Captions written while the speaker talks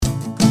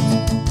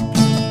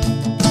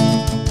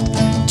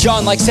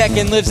John likes tech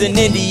and lives in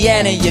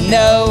Indiana, you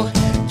know.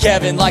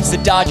 Kevin likes the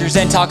Dodgers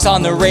and talks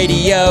on the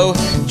radio.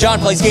 John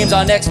plays games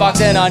on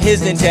Xbox and on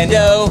his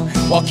Nintendo,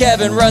 while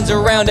Kevin runs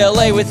around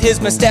LA with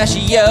his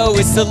mustachio.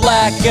 It's the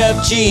Lack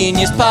of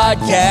Genius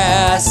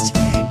podcast,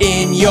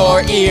 in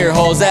your ear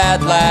holes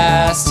at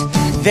last.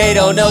 They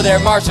don't know they're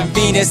Mars from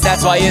Venus,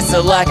 that's why it's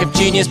the Lack of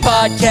Genius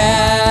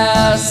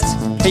podcast.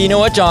 Hey, you know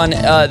what, John?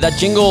 That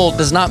jingle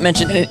does not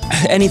mention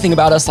anything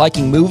about us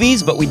liking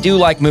movies, but we do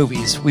like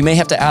movies. We may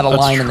have to add a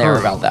line in there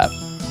about that.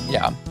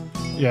 Yeah.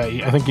 Yeah,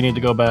 I think you need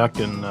to go back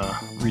and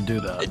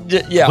redo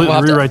that. Yeah,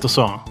 we'll rewrite the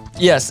song.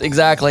 Yes,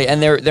 exactly.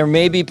 And there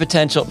may be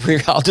potential.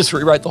 I'll just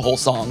rewrite the whole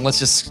song. Let's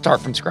just start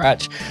from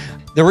scratch.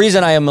 The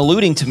reason I am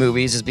alluding to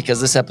movies is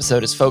because this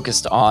episode is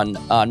focused on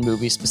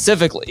movies,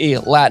 specifically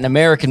Latin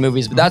American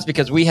movies. But that's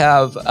because we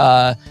have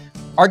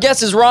our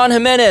guest is Ron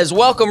Jimenez.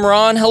 Welcome,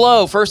 Ron.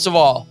 Hello, first of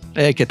all.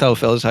 Hey, ¿qué tal,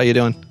 fellas? How you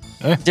doing?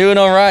 Hey. Doing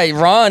all right.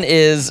 Ron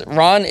is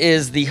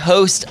the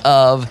host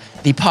of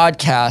the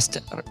podcast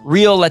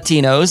Real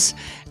Latinos.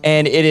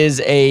 And it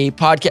is a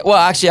podcast. Well,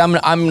 actually,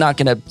 I'm not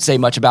going to say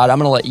much about it. I'm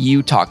going to let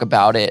you talk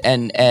about it.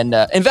 And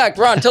in fact,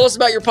 Ron, tell us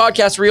about your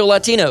podcast, Real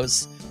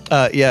Latinos.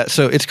 Yeah,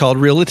 so it's called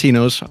Real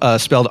Latinos,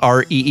 spelled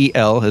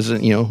REEL, as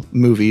in,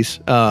 movies.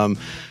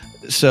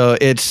 So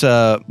it's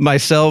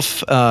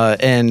myself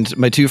and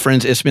my two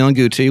friends, Ismael and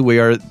Guti. We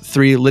are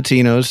three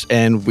Latinos,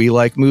 and we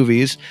like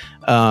movies.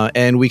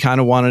 And we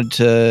kind of wanted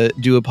to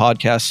do a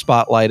podcast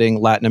spotlighting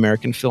Latin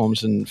American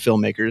films and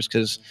filmmakers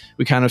because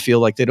we kind of feel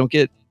like they don't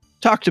get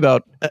talked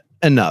about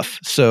enough.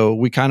 So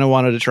we kind of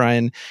wanted to try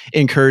and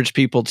encourage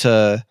people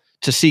to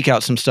seek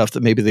out some stuff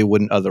that maybe they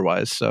wouldn't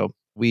otherwise. So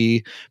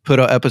we put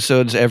out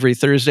episodes every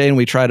Thursday, and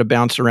we try to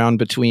bounce around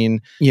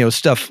between,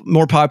 stuff,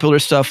 more popular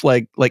stuff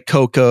like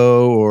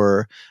Coco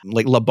or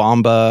like La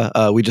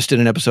Bamba. We just did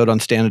an episode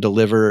on Stand and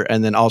Deliver,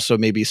 and then also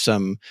maybe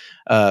some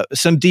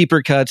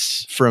deeper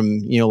cuts from,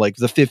 like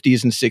the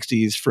 50s and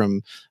 60s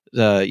from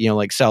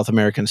like South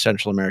America and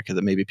Central America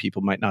that maybe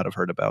people might not have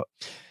heard about.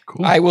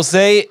 Cool. I will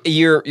say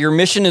your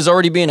mission is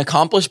already being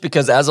accomplished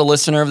because as a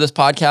listener of this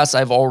podcast,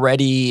 I've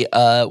already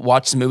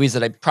watched some movies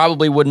that I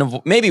probably wouldn't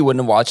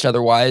have watched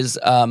otherwise.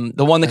 The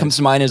one that comes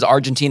to mind is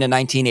Argentina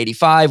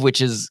 1985, which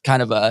is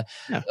kind of a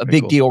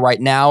big deal right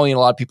now. A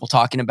lot of people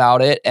talking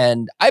about it,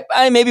 and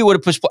I maybe would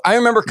have pushed. I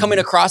remember coming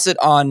across it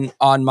on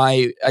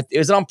my.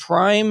 Is it on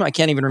Prime? I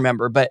can't even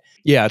remember, but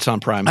yeah, it's on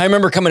Prime. I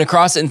remember coming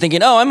across it and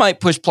thinking, oh, I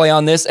might push play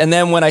on this. And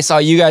then when I saw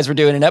you guys were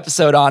doing an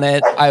episode on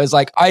it, I was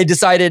like, I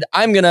decided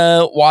I'm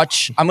gonna watch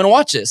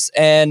this.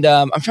 And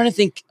I'm trying to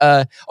think.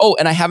 And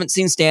I haven't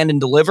seen Stand and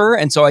Deliver,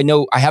 and so I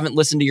know I haven't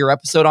listened to your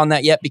episode on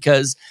that yet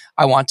because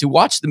I want to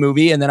watch the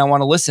movie and then I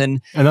want to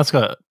listen. And that's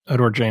got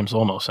Edward James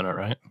Olmos in it,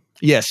 right?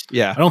 Yes,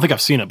 yeah. I don't think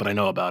I've seen it, but I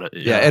know about it.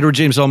 Yeah, Edward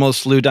James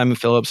Olmos, Lou Diamond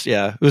Phillips.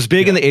 Yeah, it was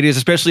big in the 80s,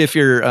 especially if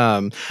you're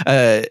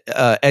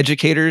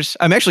educators.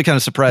 I'm actually kind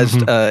of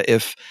surprised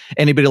if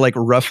anybody like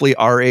roughly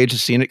our age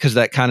has seen it, because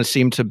that kind of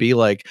seemed to be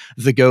like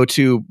the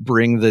go-to,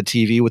 bring the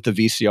TV with the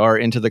VCR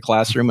into the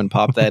classroom and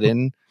pop that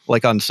in.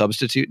 Like on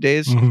substitute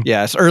days.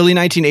 Yeah, it's early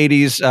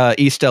 1980s,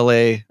 East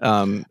LA,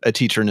 a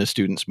teacher and a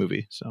student's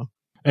movie. So,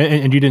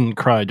 and you didn't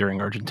cry during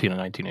Argentina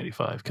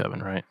 1985,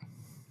 Kevin, right?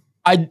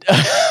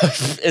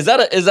 Is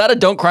that a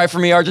don't cry for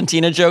me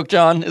Argentina joke,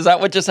 John? Is that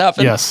what just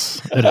happened?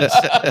 Yes, it is.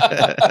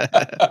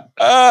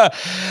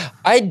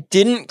 I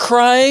didn't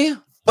cry,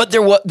 but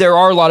there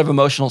are a lot of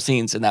emotional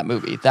scenes in that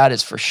movie. That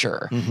is for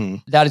sure.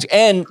 That is,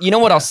 and you know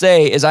what I'll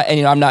say is,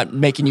 I'm not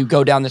making you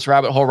go down this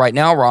rabbit hole right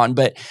now, Ron,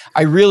 but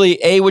I really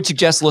would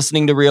suggest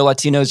listening to Real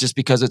Latinos just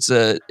because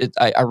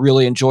I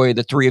really enjoy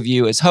the three of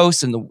you as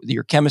hosts and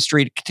your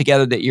chemistry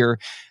together.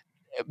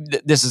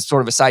 This is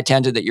sort of a side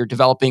tangent that you're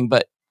developing,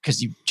 but because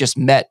you just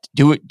met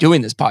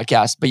doing this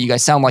podcast, but you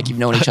guys sound like you've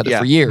known each other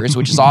for years,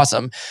 which is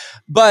awesome.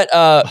 But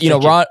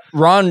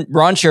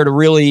Ron shared a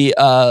really,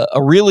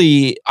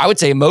 I would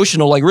say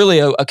emotional, like really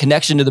a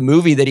connection to the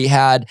movie that he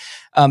had,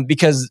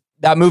 because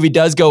that movie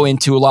does go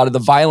into a lot of the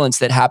violence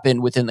that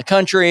happened within the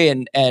country,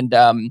 and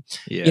again,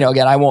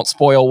 I won't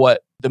spoil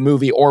what the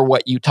movie or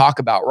what you talk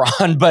about,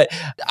 Ron, but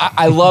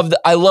I love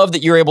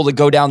that you're able to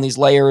go down these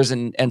layers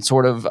and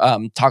sort of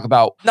talk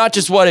about not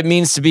just what it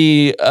means to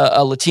be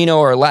a Latino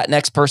or a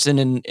Latinx person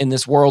in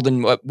this world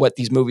and what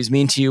these movies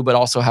mean to you, but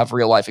also have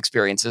real life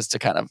experiences to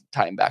kind of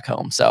tie them back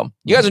home. So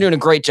you guys are doing a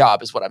great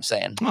job is what I'm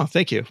saying. Oh,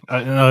 thank you.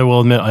 I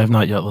will admit I have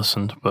not yet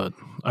listened, but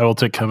I will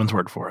take Kevin's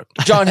word for it.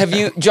 John,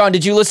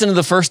 did you listen to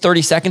the first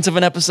 30 seconds of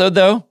an episode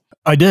though?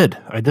 I did.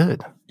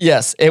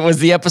 Yes, it was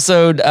the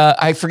episode.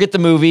 I forget the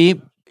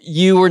movie.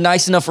 You were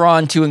nice enough,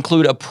 Ron, to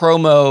include a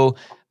promo.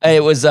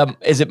 It was,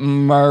 is it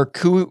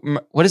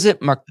what is it?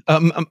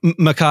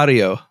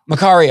 Macario.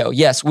 Macario,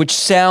 yes, which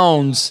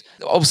sounds,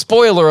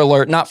 spoiler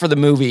alert, not for the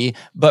movie,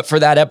 but for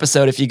that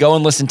episode. If you go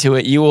and listen to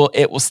it,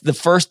 it was the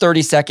first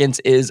 30 seconds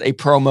is a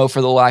promo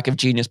for the Lack of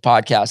Genius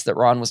podcast that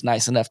Ron was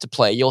nice enough to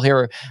play. You'll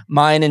hear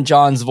mine and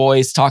John's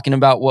voice talking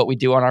about what we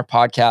do on our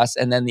podcast,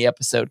 and then the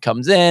episode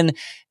comes in.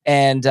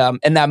 And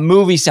that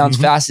movie sounds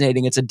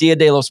fascinating. It's a Dia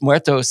de los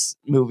Muertos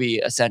movie,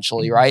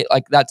 essentially, right?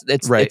 Like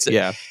it's right.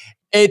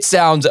 It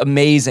sounds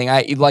amazing.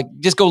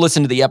 Just go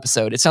listen to the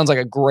episode. It sounds like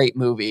a great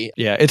movie.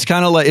 Yeah, it's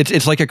kind of like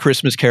it's like a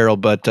Christmas Carol,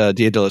 but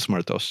Dia de los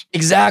Muertos.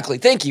 Exactly.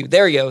 Thank you.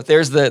 There you go.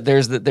 There's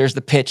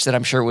the pitch that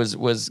I'm sure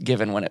was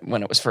given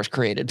when it was first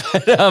created.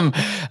 But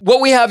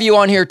what we have you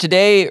on here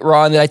today,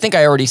 Ron, that I think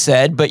I already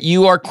said, but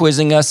you are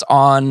quizzing us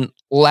on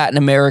Latin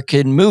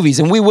American movies,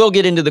 and we will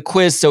get into the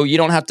quiz, so you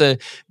don't have to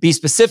be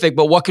specific.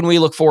 But what can we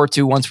look forward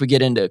to once we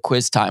get into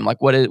quiz time? Like,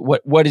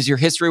 what is your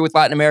history with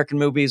Latin American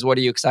movies? What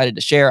are you excited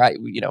to share?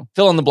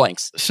 Fill in the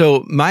blanks.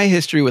 So my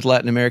history with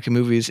Latin American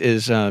movies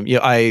is,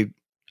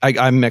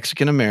 I'm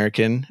Mexican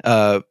American.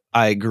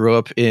 I grew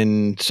up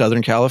in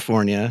Southern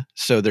California,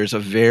 so there's a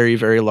very,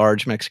 very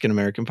large Mexican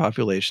American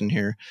population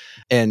here,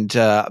 and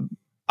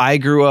I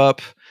grew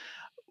up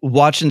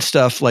watching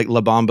stuff like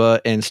La Bamba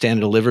and Stand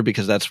and Deliver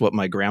because that's what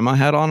my grandma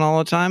had on all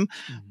the time.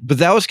 Mm-hmm. But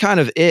that was kind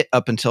of it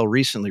up until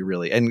recently,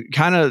 really. And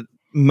kind of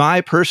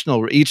my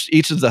personal,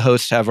 each of the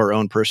hosts have our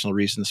own personal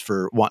reasons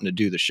for wanting to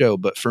do the show.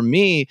 But for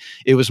me,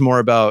 it was more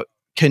about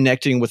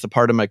connecting with a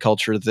part of my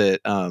culture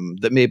that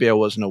that maybe I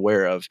wasn't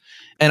aware of.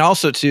 And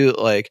also too,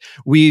 like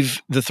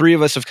the three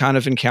of us have kind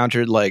of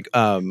encountered like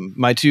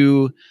my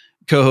two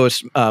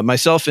co-hosts,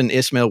 myself and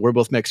Ismail, we're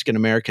both Mexican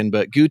American,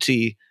 but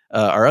Guti,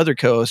 our other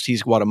co-host,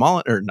 he's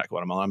Nicaraguan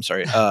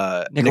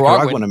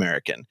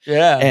American.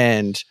 Yeah.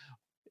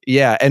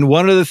 And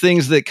one of the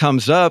things that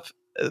comes up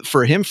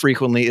for him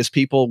frequently is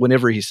people,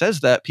 whenever he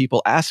says that,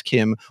 people ask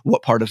him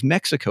what part of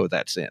Mexico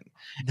that's in.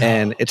 No.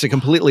 And it's a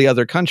completely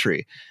other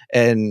country.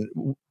 And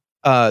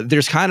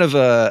there's kind of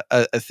a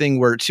thing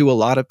where to a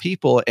lot of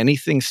people,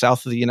 anything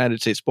south of the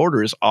United States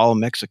border is all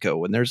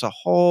Mexico. And there's a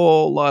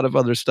whole lot of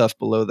other stuff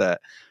below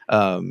that.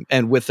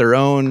 And with their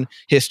own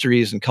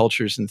histories and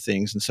cultures and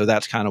things. And so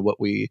that's kind of what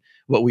we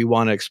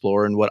want to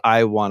explore and what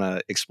I want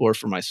to explore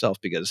for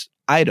myself, because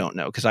I don't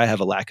know, because I have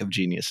a lack of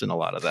genius in a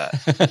lot of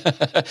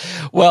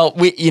that. Well,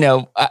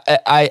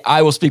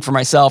 I will speak for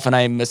myself, and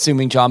I'm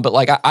assuming John, but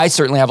like I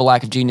certainly have a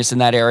lack of genius in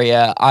that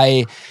area.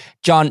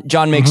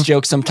 John makes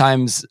jokes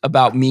sometimes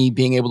about me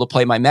being able to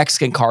play my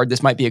Mexican card.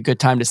 This might be a good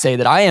time to say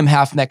that I am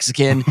half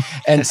Mexican.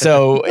 And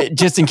so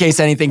just in case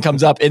anything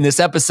comes up in this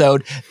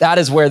episode, that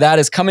is where that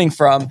is coming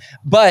from.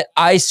 But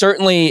I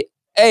certainly,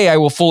 I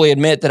will fully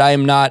admit that I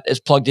am not as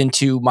plugged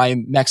into my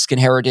Mexican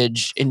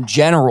heritage in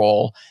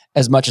general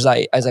as much as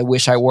I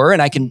wish I were,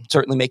 and I can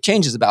certainly make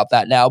changes about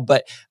that now.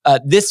 But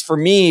this for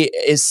me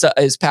is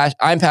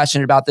I'm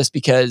passionate about this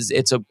because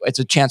it's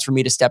a chance for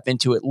me to step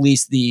into at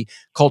least the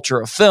culture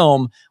of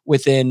film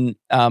within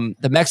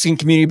the Mexican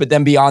community. But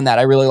then beyond that,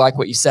 I really like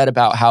what you said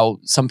about how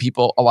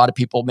a lot of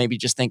people maybe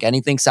just think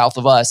anything south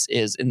of us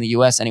is, in the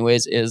U.S.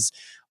 anyways, is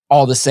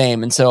all the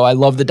same. And so I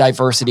love the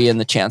diversity and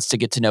the chance to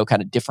get to know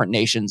kind of different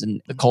nations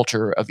and the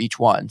culture of each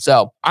one.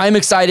 So I'm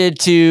excited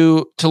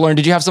to learn.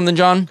 Did you have something,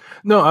 John?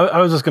 No,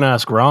 I was just going to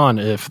ask Ron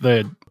if they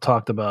had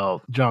talked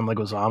about John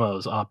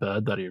Leguizamo's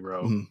op-ed that he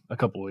wrote a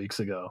couple of weeks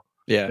ago.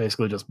 Yeah.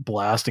 Basically just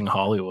blasting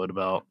Hollywood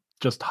about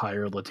just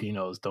hire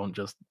Latinos. Don't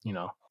just,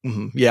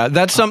 Yeah,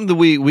 that's something that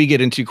we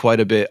get into quite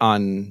a bit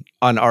on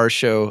our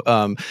show.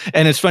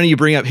 And it's funny you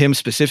bring up him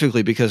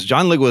specifically because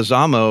John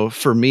Leguizamo,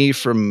 for me,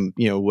 from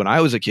when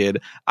I was a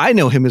kid, I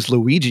know him as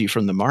Luigi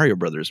from the Mario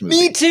Brothers movie.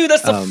 Me too.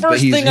 That's the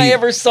first thing I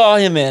ever saw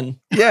him in.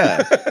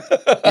 Yeah,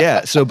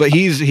 yeah. So, but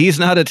he's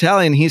not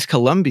Italian; he's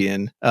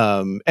Colombian.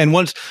 And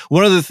one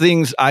of the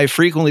things I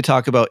frequently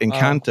talk about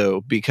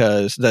Encanto,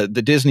 because the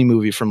Disney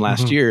movie from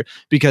last year,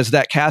 because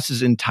that cast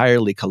is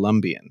entirely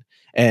Colombian.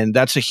 And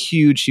that's a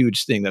huge,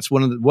 huge thing. That's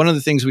one of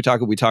the things we talk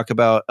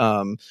about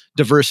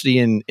diversity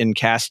in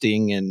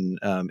casting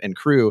and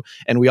crew,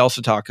 and we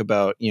also talk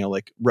about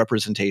like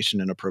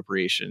representation and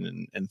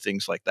appropriation and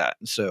things like that.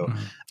 And so,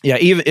 yeah,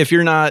 even if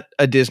you're not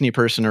a Disney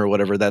person or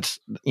whatever, that's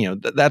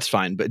that's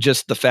fine. But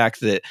just the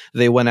fact that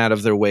they went out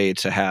of their way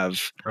to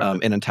have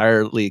an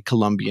entirely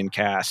Colombian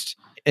cast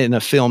in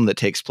a film that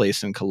takes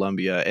place in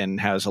Colombia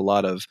and has a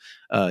lot of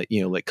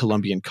like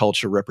Colombian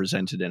culture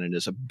represented in it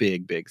is a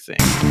big, big thing.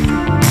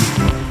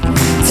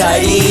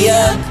 Tidy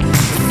up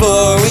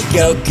before we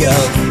go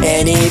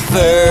any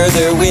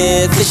further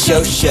with the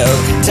show.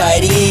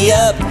 Tidy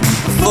up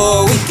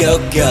before we go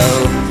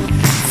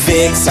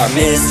fix our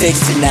mistakes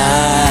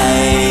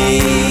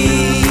tonight.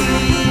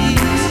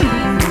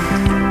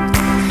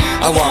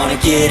 I wanna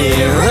get it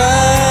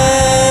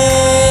right.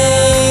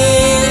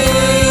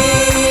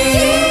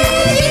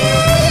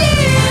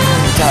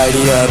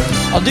 Tidy up.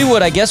 I'll do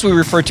what I guess we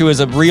refer to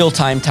as a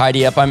real-time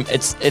tidy up.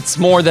 It's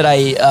more that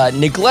I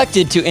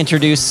neglected to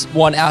introduce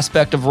one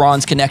aspect of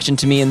Ron's connection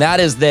to me, and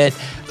that is that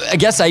I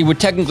guess I would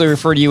technically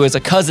refer to you as a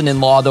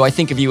cousin-in-law, though I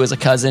think of you as a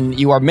cousin.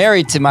 You are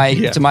married to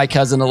my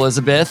cousin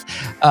Elizabeth.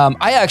 I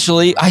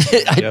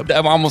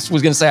almost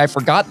was going to say I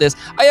forgot this.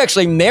 I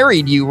actually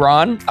married you,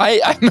 Ron.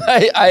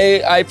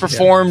 I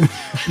performed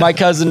my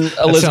cousin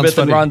Elizabeth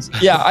and Ron's.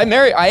 Yeah, I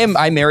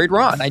married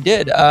Ron. I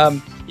did.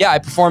 I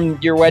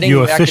performed your wedding.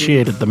 You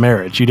officiated the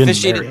marriage. You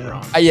didn't marry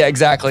Ron. Yeah,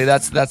 exactly.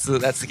 That's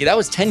the key. That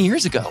was 10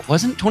 years ago,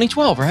 wasn't it?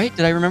 2012, right?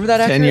 Did I remember that?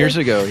 10 years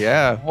ago,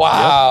 yeah.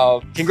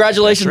 Wow! Yep.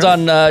 Congratulations right.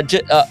 on.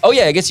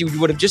 I guess you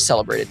would have just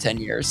celebrated 10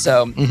 years.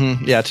 So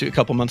yeah, a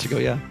couple months ago,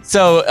 yeah.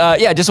 So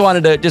just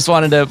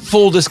wanted to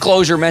full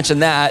disclosure mention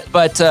that.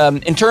 But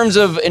in terms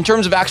of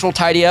actual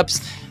tidy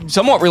ups,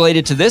 somewhat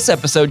related to this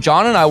episode,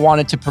 John and I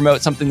wanted to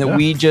promote something that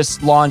we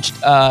just launched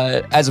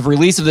as of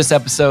release of this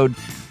episode.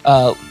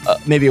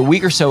 Maybe a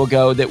week or so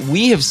ago, that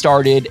we have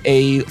started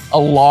a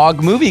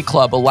log movie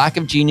club, a Lack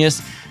of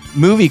Genius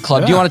movie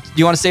club. Yeah. Do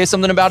you want to say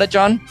something about it,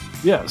 John?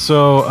 Yeah.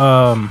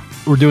 So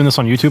we're doing this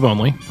on YouTube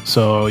only.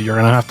 So you're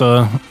gonna have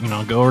to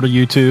go over to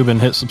YouTube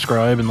and hit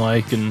subscribe and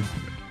like and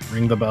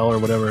ring the bell or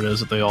whatever it is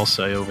that they all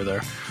say over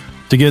there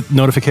to get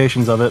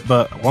notifications of it.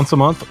 But once a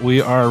month,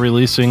 we are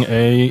releasing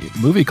a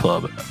movie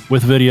club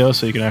with video,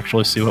 so you can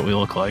actually see what we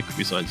look like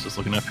besides just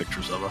looking at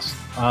pictures of us.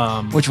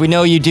 Which we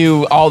know you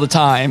do all the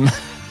time.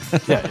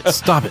 Yeah,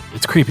 stop it.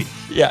 It's creepy.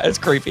 Yeah, it's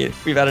creepy.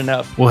 We've had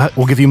enough.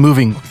 We'll give you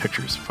moving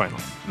pictures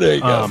finally. There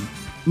you go.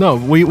 No,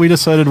 we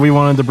decided we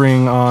wanted to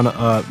bring on,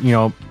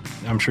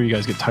 I'm sure you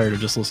guys get tired of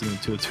just listening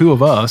to the two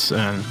of us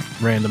and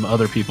random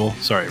other people.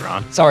 Sorry,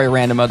 Ron. Sorry,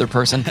 random other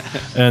person.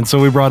 And so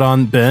we brought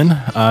on Ben,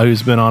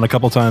 who's been on a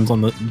couple times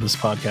on this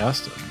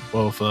podcast,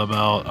 both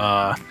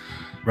about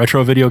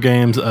retro video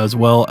games as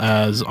well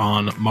as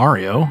on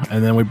Mario.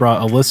 And then we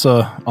brought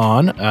Alyssa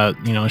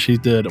on. She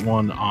did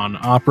one on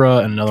opera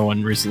and another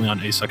one recently on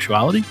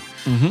asexuality.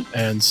 Mm-hmm.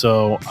 And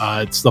so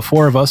it's the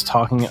four of us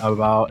talking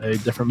about a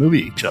different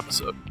movie each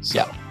episode.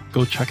 So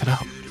go check it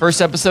out. First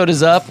episode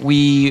is up.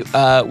 We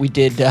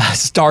did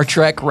Star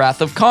Trek Wrath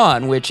of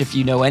Khan, which if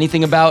you know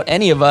anything about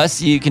any of us,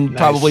 you can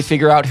probably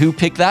figure out who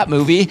picked that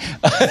movie.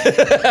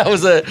 That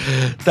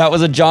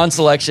was a John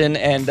selection,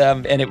 and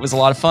it was a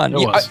lot of fun.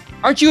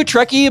 Aren't you a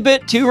Trekkie a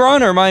bit too,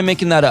 Ron, or am I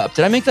making that up?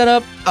 Did I make that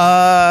up?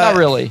 Not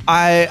really.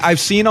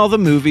 I've seen all the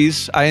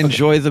movies. I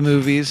enjoy the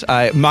movies.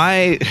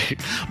 My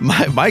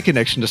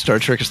connection to Star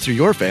Trek is through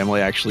your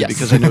family, actually,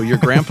 because I know your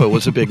grandpa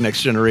was a big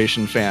Next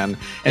Generation fan,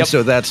 and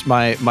so that's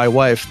my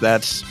wife.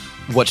 That's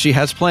what she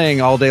has playing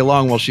all day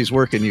long while she's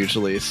working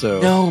usually. So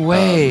no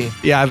way.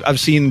 I've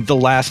seen the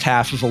last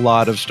half of a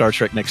lot of Star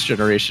Trek Next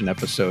Generation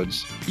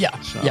episodes.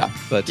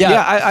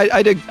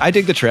 I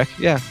dig the Trek.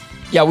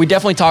 Yeah, we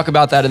definitely talk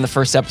about that in the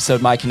first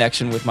episode, my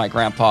connection with my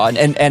grandpa.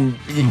 And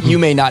you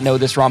may not know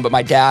this, Ron, but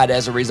my dad,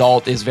 as a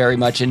result, is very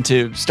much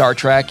into Star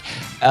Trek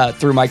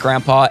through my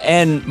grandpa.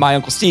 And my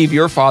Uncle Steve,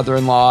 your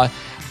father-in-law,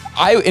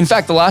 in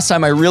fact, the last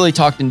time I really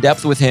talked in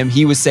depth with him,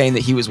 he was saying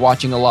that he was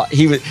watching a lot.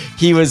 He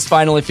was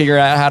finally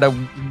figuring out how to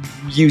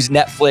use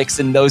Netflix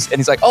and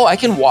he's like, oh, I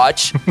can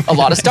watch a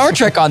lot of Star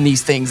Trek on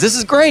these things. This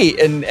is great.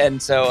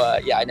 And so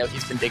I know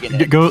he's been digging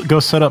in. Go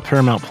set up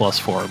Paramount Plus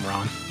for him,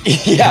 Ron.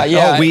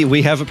 Yeah. Oh,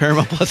 we have a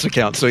Paramount Plus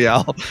account, so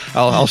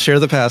I'll share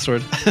the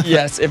password.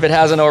 Yes, if it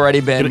hasn't already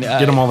been,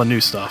 get him all the new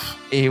stuff.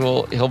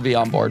 He'll be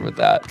on board with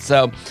that.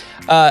 So.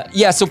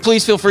 So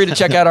please feel free to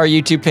check out our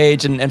YouTube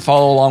page and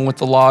follow along with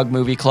the Log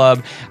Movie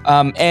Club.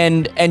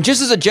 And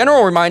just as a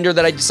general reminder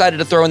that I decided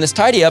to throw in this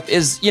tidy up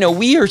is,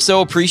 we are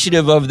so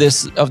appreciative of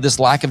this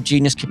Lack of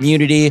Genius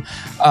community.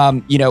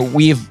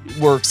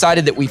 We're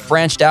excited that we've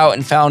branched out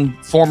and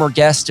found former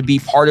guests to be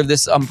part of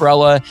this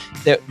umbrella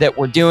that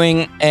we're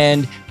doing.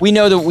 And we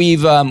know that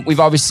we've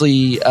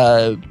obviously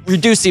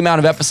reduced the amount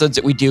of episodes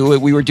that we do.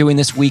 We were doing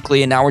this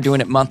weekly and now we're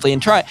doing it monthly.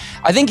 And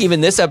I think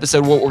even this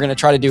episode, what we're going to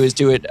try to do is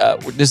do it.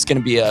 This is going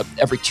to be a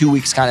every 2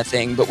 weeks kind of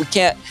thing, but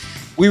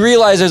we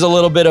realize there's a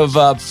little bit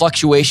of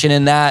fluctuation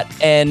in that.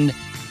 And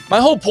my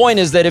whole point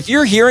is that if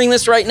you're hearing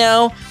this right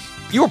now,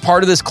 you are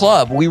part of this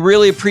club. We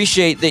really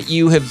appreciate that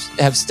you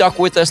have stuck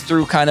with us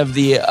through kind of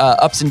the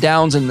ups and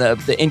downs and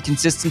the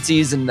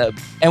inconsistencies and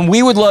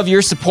we would love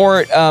your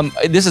support.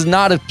 This is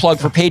not a plug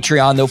for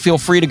Patreon, though. Feel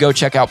free to go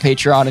check out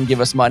Patreon and give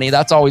us money.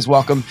 That's always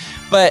welcome.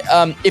 But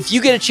if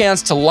you get a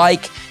chance to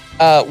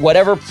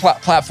whatever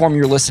platform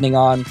you're listening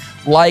on,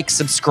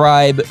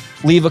 subscribe,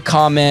 leave a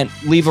comment,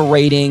 leave a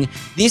rating.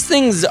 These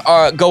things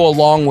go a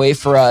long way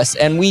for us.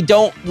 And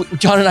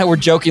John and I were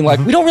joking,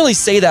 we don't really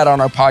say that on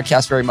our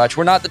podcast very much.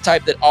 We're not the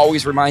type that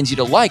always reminds you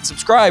to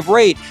subscribe,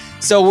 rate.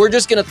 So we're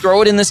just going to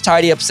throw it in this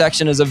tidy up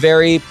section as a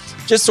very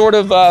just sort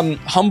of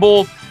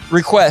humble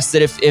request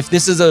that if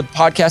this is a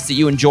podcast that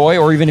you enjoy,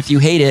 or even if you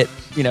hate it,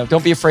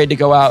 don't be afraid to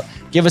go out,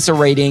 give us a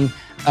rating.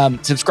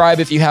 Subscribe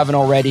if you haven't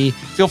already.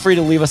 Feel free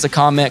to leave us a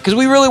comment because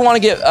we really want to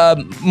get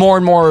more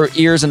and more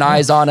ears and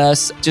eyes on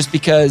us, just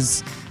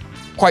because,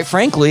 quite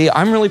frankly,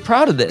 I'm really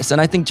proud of this, and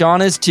I think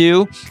John is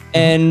too.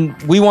 And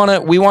we want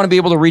to be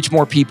able to reach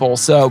more people.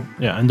 So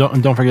yeah, and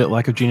don't forget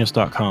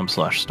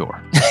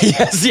lackofgenius.com/store.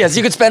 yes,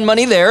 you can spend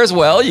money there as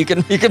well. You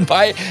can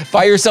buy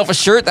yourself a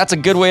shirt. That's a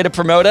good way to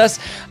promote us.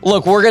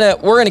 Look, we're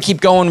gonna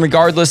keep going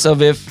regardless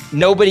of if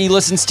nobody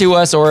listens to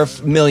us or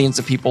if millions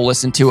of people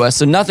listen to us.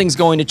 So nothing's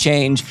going to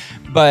change.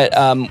 But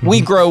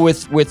we grow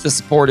with the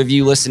support of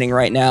you listening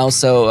right now.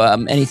 So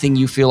anything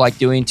you feel like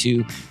doing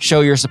to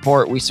show your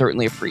support, we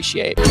certainly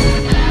appreciate.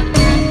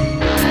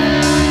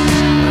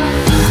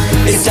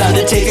 It's time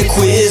to take a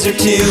quiz or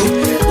two.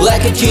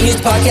 Like a genius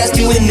podcast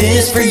doing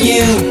this for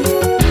you.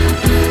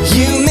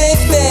 You may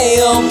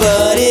fail,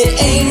 but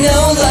it ain't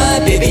no lie.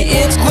 Baby,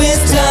 it's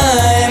quiz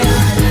time.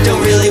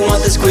 Don't really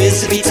want this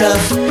quiz to be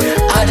tough.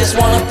 I just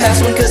wanna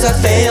pass one cause I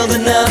failed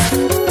enough.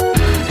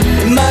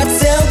 It might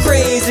sound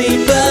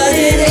crazy, but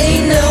it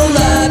ain't no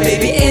lie.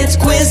 Baby, it's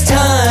quiz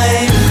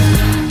time.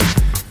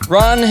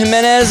 Ron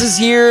Jimenez is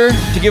here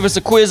to give us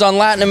a quiz on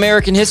Latin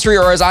American history,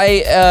 or as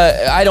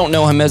I don't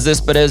know him as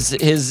this, but as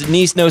his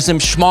niece knows him,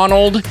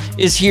 Schmonold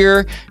is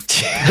here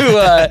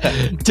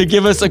to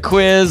give us a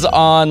quiz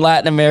on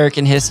Latin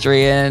American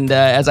history. And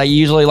as I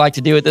usually like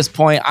to do at this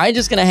point, I'm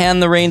just going to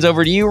hand the reins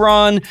over to you,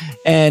 Ron,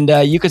 and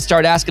you can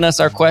start asking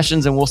us our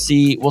questions, and we'll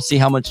see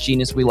how much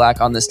genius we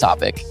lack on this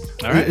topic.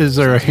 All right. Is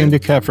there a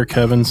handicap for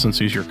Kevin since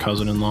he's your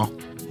cousin-in-law?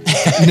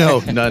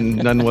 No,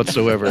 none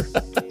whatsoever.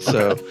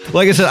 So,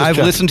 like I said, I've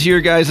listened to your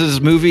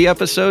guys' movie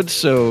episodes,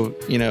 so,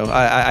 you know,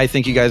 I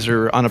think you guys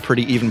are on a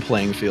pretty even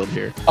playing field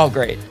here. Oh,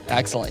 great.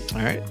 Excellent.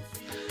 All right.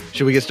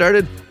 Should we get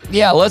started?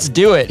 Yeah, let's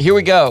do it. Here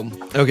we go.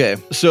 Okay.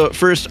 So,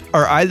 first,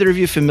 are either of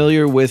you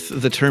familiar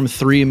with the term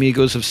Three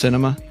Amigos of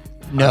Cinema?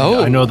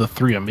 No. I know the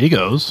Three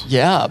Amigos.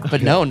 Yeah,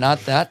 but no,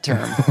 not that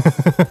term.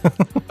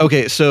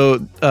 Okay, so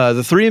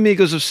the Three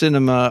Amigos of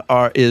Cinema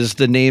is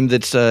the name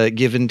that's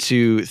given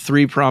to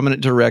three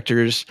prominent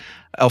directors,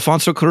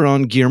 Alfonso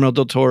Cuarón, Guillermo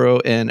del Toro,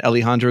 and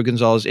Alejandro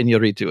González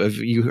Iñárritu. Have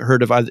you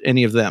heard of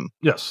any of them?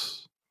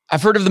 Yes.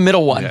 I've heard of the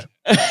middle one. Okay.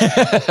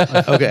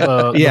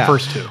 Yeah. The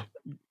first two.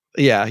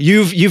 Yeah,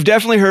 you've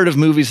definitely heard of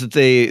movies that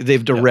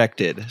they've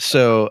directed. Yeah.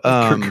 So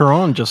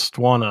Cuarón just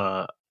won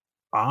an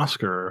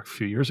Oscar a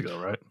few years ago,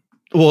 right?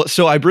 Well,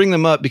 so I bring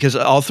them up because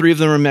all three of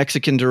them are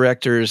Mexican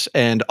directors,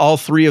 and all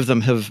three of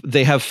them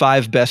have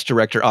 5 Best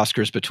Director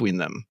Oscars between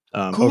them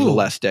over the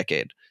last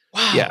decade.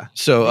 Wow. Yeah.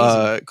 So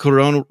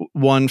Cuarón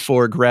won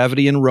for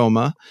Gravity and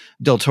Roma,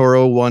 Del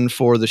Toro won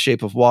for The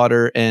Shape of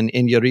Water, and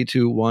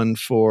Iñárritu won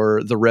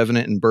for The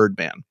Revenant and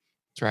Birdman.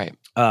 That's right.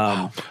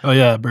 Oh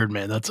yeah,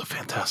 Birdman. That's a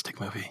fantastic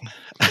movie.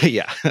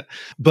 Yeah.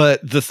 But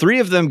the three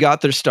of them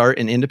got their start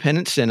in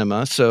independent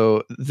cinema.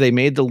 So they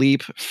made the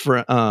leap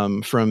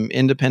from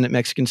independent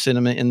Mexican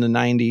cinema in the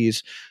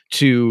 90s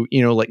to,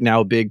 you know, like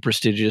now big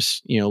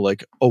prestigious, you know,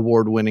 like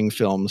award-winning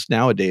films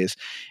nowadays.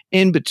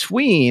 In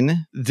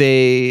between,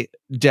 they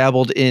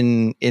dabbled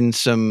in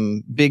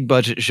some big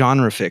budget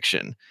genre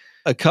fiction.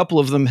 A couple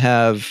of them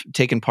have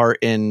taken part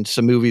in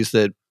some movies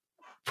that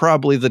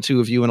probably the two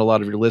of you and a lot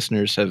of your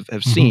listeners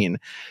have seen.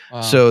 Wow.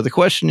 So the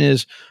question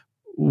is,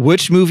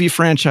 which movie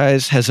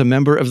franchise has a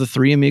member of the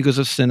Three Amigos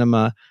of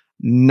Cinema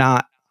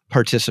not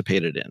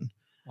participated in?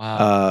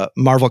 Wow.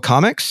 Marvel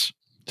Comics.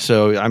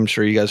 So I'm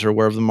sure you guys are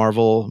aware of the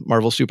Marvel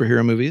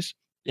superhero movies.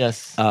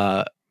 Yes.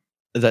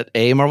 That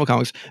A, Marvel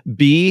Comics.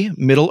 B,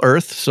 Middle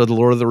Earth. So the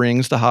Lord of the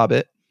Rings, The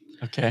Hobbit.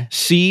 Okay.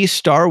 C,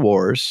 Star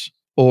Wars.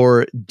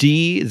 Or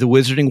D, The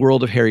Wizarding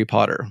World of Harry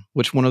Potter.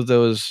 Which one of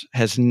those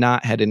has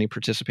not had any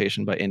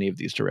participation by any of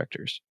these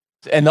directors?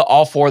 And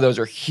all 4 of those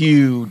are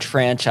huge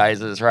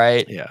franchises,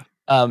 right? Yeah.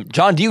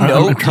 John, do you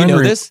know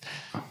this?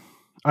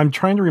 I'm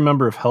trying to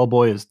remember if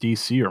Hellboy is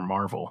DC or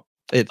Marvel.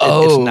 It's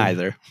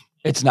neither.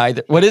 It's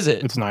neither. What is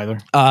it? It's neither.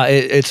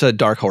 It's a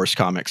Dark Horse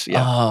Comics.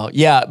 Yeah. Oh,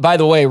 yeah. By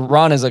the way,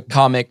 Ron is a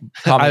comic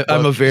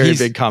I'm a very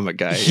big comic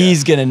guy.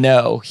 He's gonna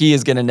know. He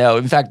is gonna know.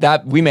 In fact,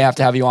 that we may have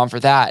to have you on for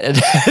that in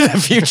a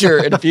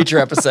future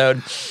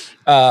episode.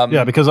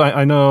 Yeah, because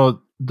I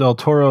know Del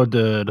Toro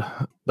did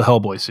the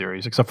Hellboy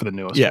series, except for the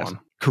newest one.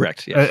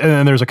 Correct. Yes.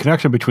 And there's a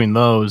connection between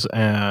those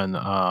and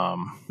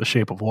The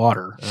Shape of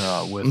Water,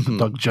 with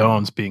Doug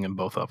Jones being in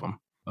both of them,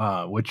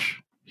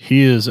 which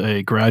he is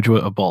a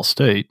graduate of Ball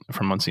State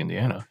from Muncie,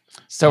 Indiana.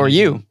 So are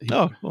you.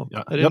 I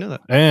didn't know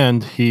that.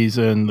 And he's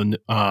in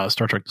the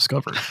Star Trek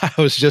Discovery. I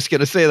was just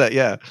going to say that,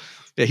 yeah.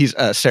 Yeah, he's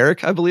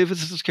Sarek, I believe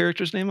is his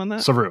character's name on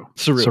that? Saru.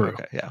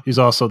 Okay, yeah. He's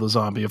also the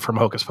zombie from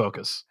Hocus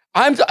Pocus.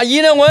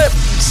 You know what?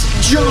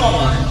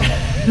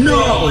 John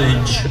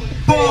Knowledge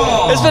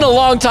Bomb. It's been a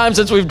long time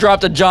since we've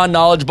dropped a John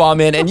Knowledge Bomb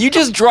in, and you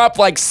just dropped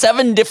like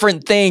 7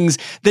 different things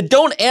that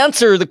don't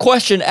answer the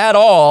question at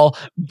all,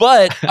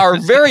 but are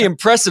very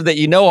impressive that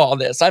you know all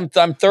this. I'm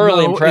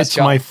thoroughly impressed, It's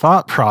John. my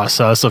thought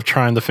process of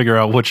trying to figure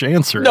out which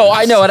answer. No,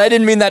 I know, and I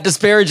didn't mean that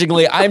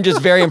disparagingly. I'm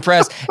just very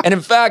impressed. And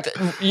in fact,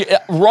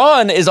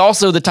 Ron is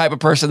also the type of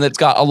person that's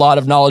got a lot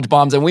of knowledge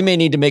bombs, and we may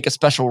need to make a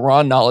special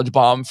Ron knowledge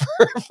bomb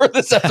for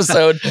this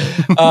episode.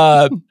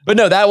 But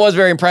no, that was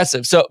very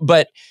impressive.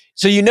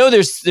 So you know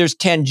there's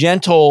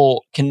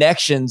tangential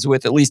connections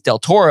with at least Del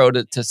Toro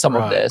to some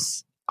of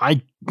this.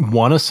 I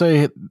want to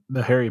say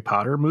the Harry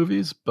Potter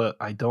movies, but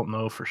I don't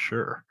know for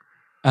sure.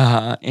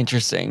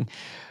 Interesting.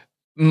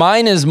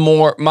 Mine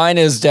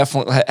is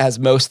definitely, as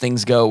most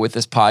things go with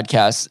this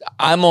podcast,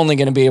 I'm only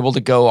going to be able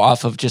to go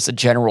off of just a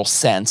general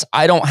sense.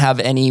 I don't have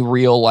any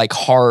real like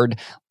hard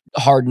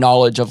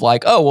knowledge of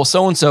like, oh, well,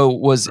 so-and-so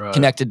was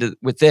connected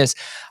with this.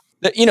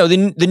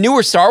 The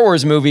newer Star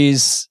Wars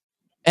movies,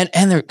 and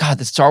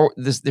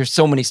there's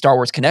so many Star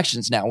Wars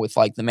connections now with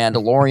like The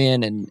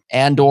Mandalorian and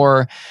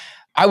Andor.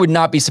 I would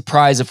not be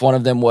surprised if one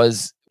of them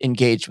was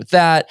engaged with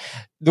that.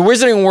 The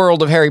Wizarding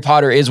World of Harry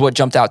Potter is what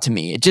jumped out to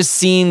me. It just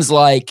seems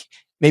like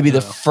maybe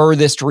the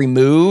furthest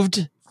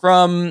removed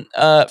from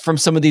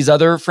some of these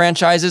other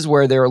franchises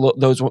where they're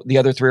the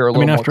other three are a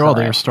little more after all,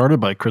 they current. were started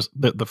by Chris.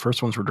 The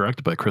first ones were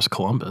directed by Chris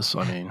Columbus.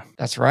 I mean,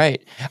 That's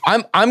right.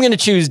 I'm going to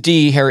choose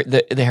D,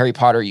 the Harry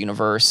Potter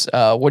universe.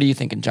 What are you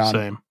thinking, John?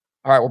 same.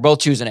 All right, we're both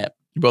choosing it.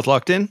 You both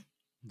locked in?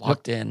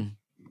 Locked in.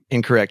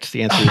 Incorrect.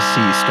 The answer is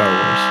C,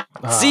 Star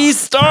Wars. See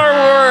Star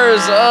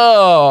Wars.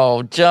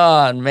 Oh,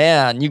 John,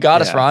 man, you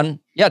got us, Yeah. Ron.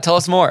 Yeah, tell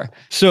us more.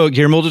 So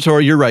Guillermo del Toro,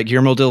 you're right.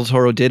 Guillermo del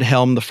Toro did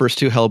helm the first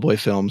two Hellboy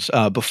films.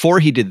 Before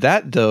he did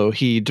that, though,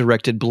 he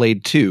directed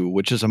Blade 2,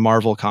 which is a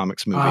Marvel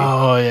Comics movie.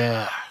 Oh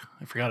yeah,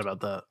 I forgot about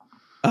that.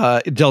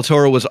 Del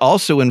Toro was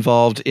also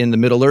involved in the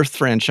Middle-earth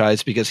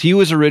franchise because he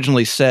was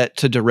originally set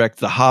to direct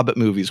the Hobbit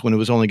movies when it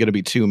was only going to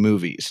be 2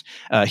 movies.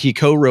 He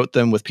co-wrote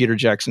them with Peter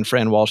Jackson,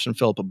 Fran Walsh, and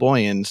Philippa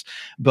Boyens,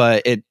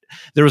 but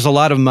there was a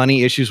lot of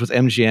money issues with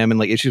MGM and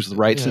like issues with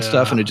rights and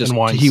stuff, and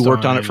he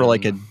worked on it for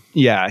like on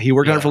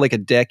it for like a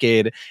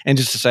decade and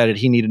just decided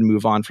he needed to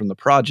move on from the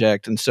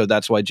project, and so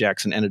that's why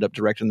Jackson ended up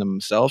directing them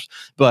himself.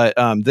 But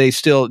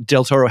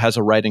Del Toro has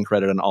a writing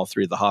credit on all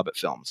 3 of the Hobbit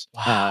films.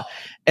 Wow.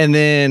 And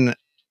then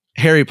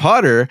Harry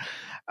Potter,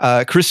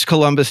 Chris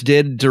Columbus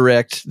did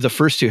direct the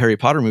first 2 Harry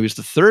Potter movies.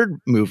 The third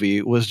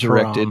movie was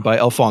directed by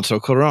Alfonso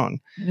Cuarón.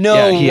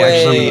 No he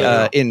way.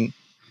 actually in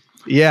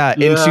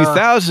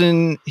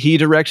 2000 he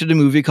directed a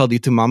movie called Y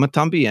Tu Mamá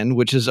También,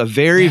 which is a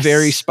very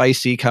very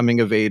spicy coming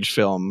of age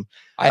film.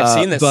 I've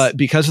seen this. But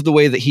because of the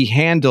way that he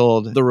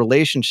handled the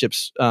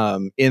relationships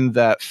in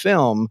that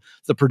film,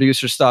 the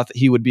producers thought that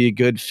he would be a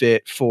good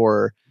fit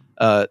for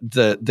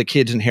the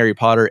kids in Harry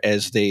Potter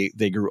as they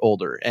grew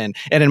older. And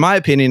in my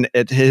opinion,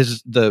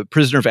 the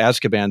Prisoner of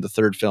Azkaban, the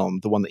third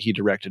film, the one that he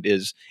directed,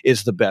 is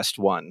the best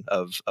one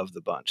of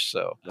the bunch.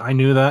 So I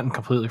knew that and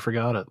completely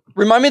forgot it.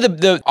 Remind me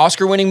the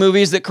Oscar-winning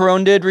movies that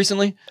Cuarón did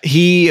recently.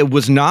 he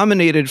was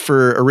nominated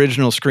for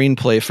original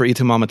screenplay for Y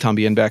Tu Mamá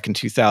También back in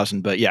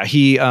 2000. But yeah,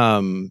 he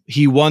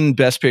won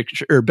Best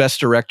Picture or Best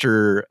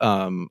Director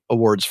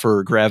awards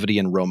for Gravity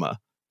and Roma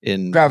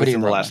within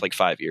the last like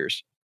 5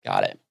 years.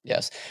 Got it.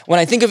 Yes. When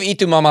I think of Y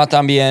Tu Mamá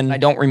También, I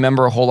don't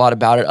remember a whole lot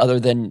about it other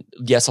than,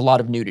 yes, a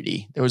lot of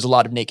nudity. There was a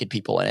lot of naked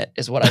people in it,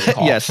 is what I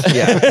recall. Yes.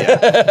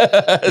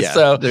 Yeah.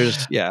 So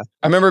I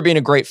remember it being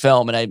a great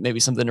film and maybe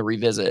something to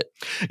revisit.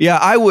 Yeah,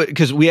 I would,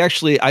 because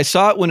I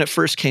saw it when it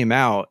first came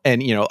out,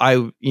 and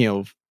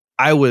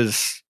I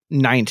was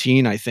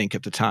 19, I think,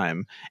 at the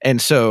time,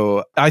 and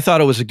so I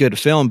thought it was a good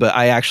film. But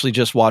I actually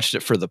just watched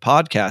it for the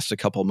podcast a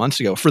couple months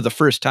ago for the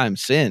first time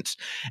since,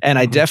 and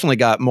I definitely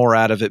got more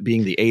out of it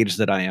being the age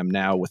that I am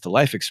now with the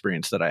life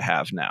experience that I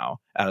have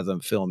now out of the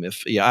film.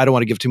 I don't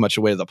want to give too much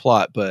away of the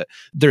plot, but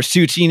there's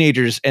 2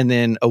 teenagers and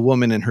then a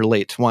woman in her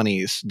late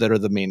 20s that are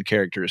the main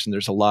characters, and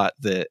there's a lot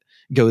that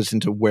goes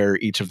into where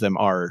each of them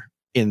are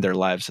in their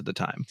lives at the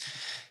time.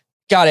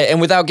 Got it.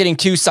 And without getting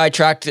too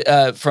sidetracked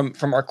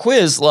from our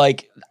quiz,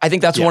 like I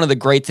think that's one of the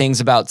great things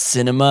about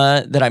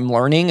cinema that I'm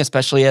learning,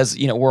 especially as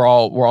we're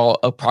all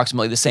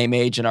approximately the same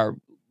age in our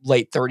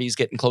late 30s,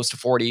 getting close to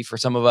 40 for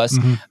some of us.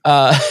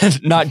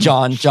 Not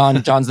John.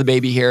 John's the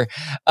baby here.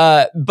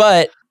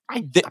 But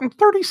I'm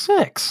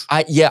 36.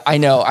 I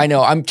know.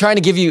 I'm trying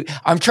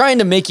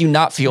to make you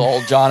not feel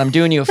old, John. I'm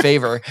doing you a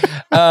favor.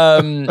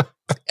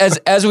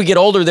 As we get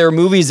older, there are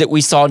movies that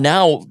we saw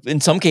now, in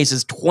some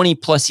cases 20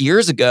 plus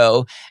years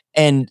ago.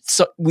 And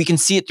so we can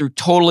see it through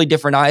totally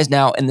different eyes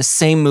now. And the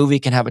same movie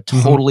can have a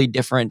totally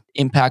different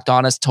impact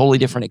on us, totally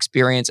different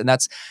experience. And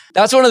that's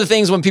one of the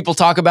things when people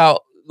talk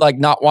about like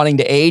not wanting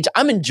to age,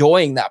 I'm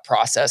enjoying that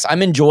process.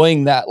 I'm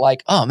enjoying that,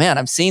 like, oh man,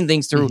 I'm seeing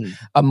things through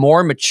a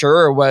more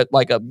mature,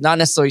 not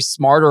necessarily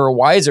smarter or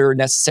wiser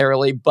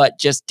necessarily, but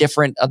just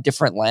a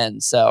different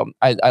lens. So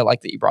I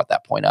like that you brought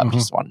that point up.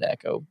 Just wanted to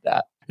echo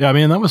that. Yeah, I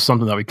mean, that was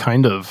something that we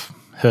kind of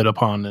hit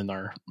upon in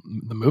the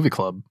movie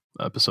club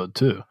episode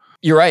too.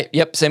 You're right.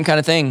 Yep. Same kind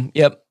of thing.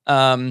 Yep.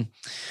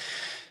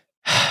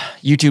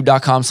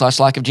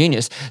 YouTube.com/lack of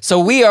genius. So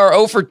we are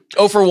 0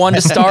 for 1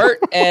 to start,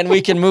 and we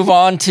can move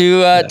on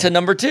to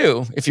number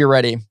 2 if you're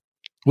ready.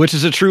 Which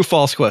is a true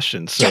false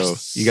question. So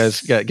you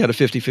guys got a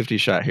 50-50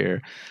 shot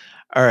here.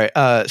 All right.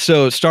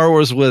 So Star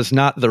Wars was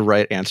not the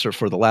right answer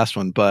for the last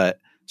one, but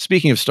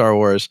speaking of Star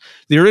Wars,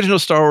 the original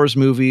Star Wars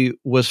movie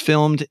was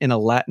filmed in a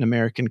Latin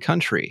American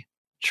country.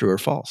 True or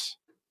false?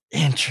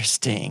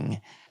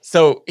 Interesting.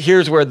 So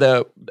here's where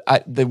the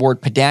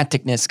word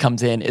pedanticness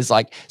comes in, is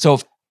like, so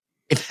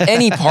if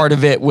any part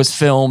of it was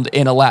filmed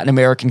in a Latin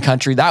American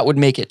country, that would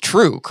make it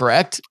true,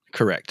 correct?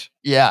 Correct.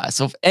 Yeah.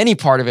 So if any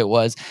part of it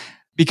was,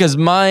 because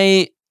when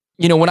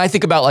I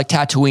think about like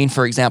Tatooine,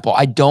 for example,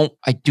 I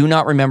do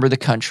not remember the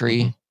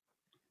country,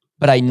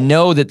 but I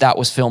know that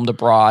was filmed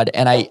abroad.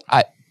 And I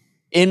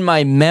in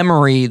my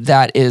memory,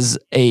 that is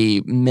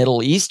a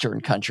Middle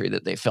Eastern country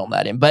that they filmed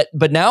that in. But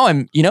now I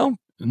might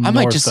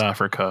North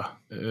Africa.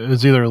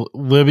 It's either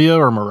Libya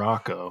or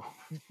Morocco.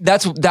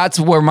 That's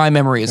where my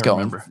memory is I going.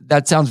 remember.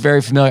 That sounds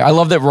very familiar. I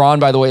love that Ron,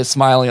 by the way, is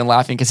smiling and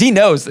laughing because he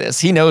knows this.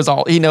 He knows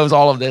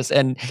all of this,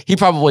 and he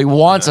probably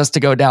wants us to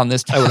go down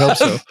this path. I would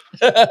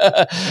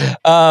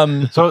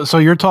hope so. So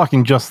you're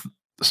talking just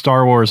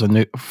Star Wars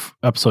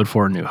Episode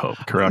 4: A New Hope,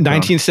 correct?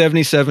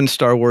 1977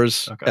 Star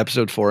Wars Okay.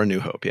 Episode 4: A New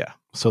Hope. Yeah.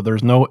 So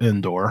there's no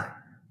Endor.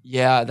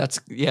 Yeah,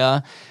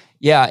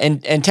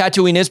 and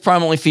Tatooine is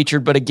prominently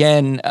featured, but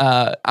again,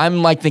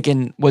 I'm like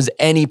thinking, was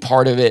any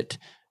part of it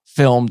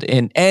filmed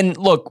in? And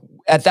look,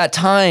 at that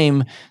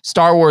time,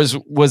 Star Wars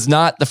was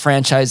not the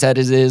franchise that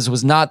it is,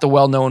 was not the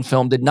well-known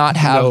film, did not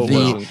have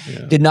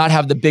did not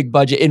have the big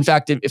budget. In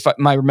fact,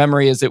 my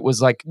memory is, it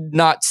was like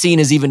not seen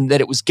as even that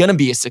it was going to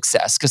be a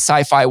success, because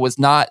sci-fi was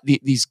not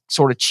these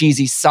sort of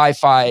cheesy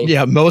sci-fi.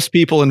 Yeah, most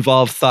people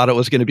involved thought it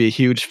was going to be a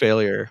huge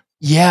failure.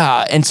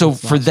 Yeah. And so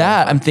It's for not that,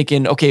 sci-fi. I'm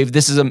thinking, okay, if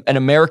this is an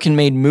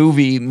American-made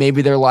movie,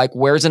 maybe they're like,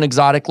 where's an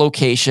exotic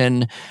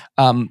location?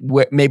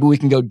 Maybe we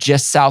can go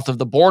just south of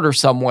the border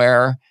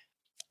somewhere.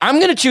 I'm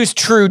going to choose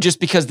true just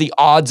because the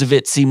odds of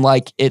it seem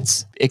like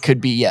it could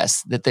be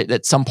yes,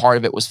 that some part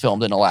of it was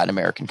filmed in a Latin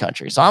American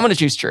country. So I'm going to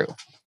choose true.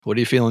 What are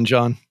you feeling,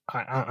 John?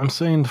 I'm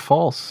saying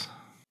false.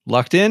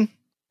 Locked in?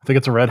 I think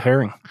it's a red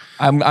herring.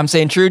 I'm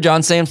saying true.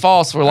 John's saying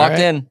false. We're locked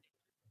right. in.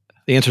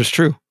 The answer is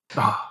true.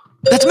 Ah.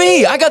 That's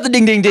me. I got the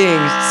ding, ding, ding.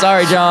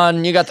 Sorry,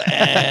 John. You got the.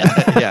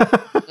 Yeah.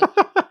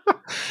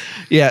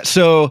 Yeah.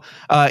 So,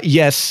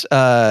 yes,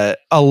 a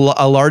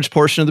large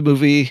portion of the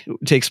movie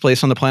takes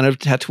place on the planet of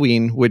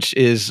Tatooine, which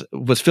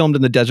was filmed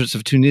in the deserts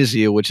of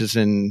Tunisia, which is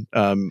in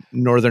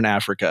northern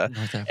Africa,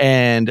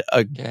 and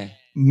Okay.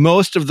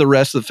 most of the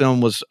rest of the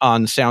film was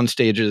on sound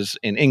stages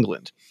in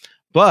England.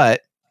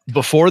 But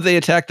before they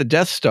attack the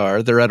Death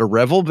Star, they're at a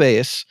Rebel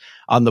base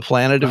on the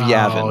planet of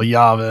Yavin. Oh,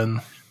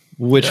 Yavin.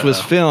 Which was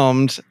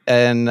filmed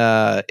in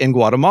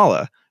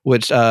Guatemala,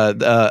 which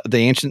the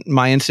ancient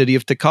Mayan city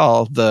of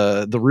Tikal,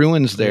 the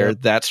ruins there. Yeah.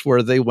 That's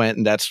where they went,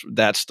 and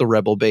that's the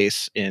rebel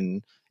base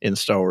in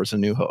Star Wars: A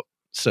New Hope.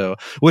 So,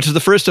 which is the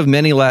first of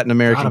many Latin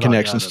American about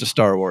connections Yavin. to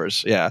Star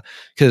Wars. Yeah,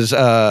 because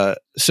that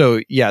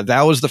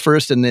was the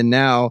first, and then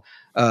now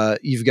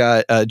you've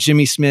got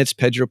Jimmy Smits,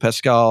 Pedro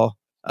Pascal,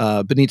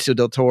 Benicio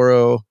del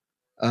Toro.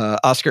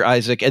 Oscar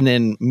Isaac, and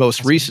then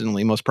most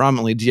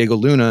prominently, Diego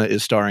Luna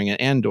is starring in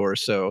Andor.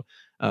 So,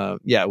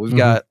 we've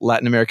got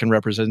Latin American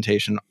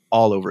representation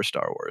all over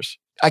Star Wars.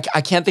 I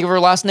can't think of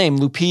her last name.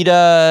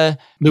 Lupita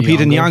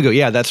Nyong'o.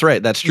 Yeah, that's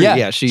right. That's true. Yeah.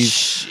 Yeah,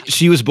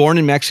 she was born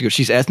in Mexico.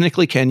 She's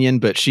ethnically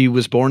Kenyan, but she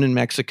was born in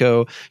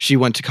Mexico. She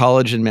went to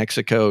college in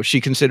Mexico.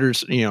 She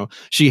considers,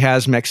 she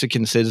has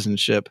Mexican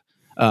citizenship.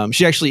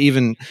 She actually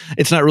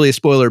it's not really a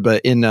spoiler,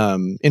 but in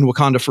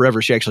Wakanda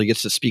Forever, she actually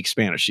gets to speak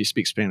Spanish. She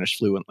speaks Spanish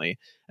fluently.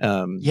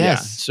 Yes. Yeah,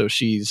 so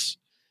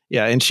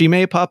and she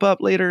may pop up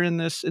later in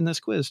this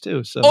quiz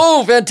too. So.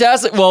 Oh,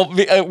 fantastic. Well,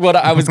 what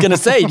I was going to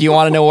say, do you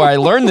want to know where I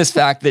learned this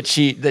fact that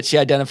she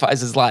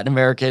identifies as Latin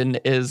American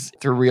is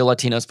through Real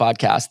Latinos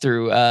podcast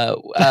through,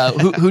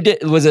 who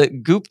did, was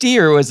it Gupti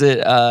or was it,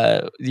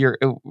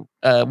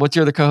 what's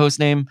your other co-host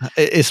name?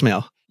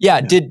 Ismail. Yeah,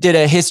 did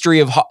a history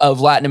of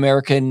Latin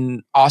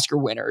American Oscar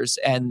winners,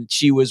 and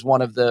she's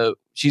one of the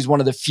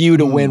few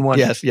to win one.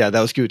 Yes, yeah,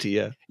 that was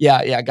Guti.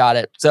 Yeah, got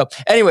it. So,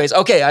 anyways,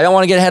 okay, I don't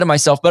want to get ahead of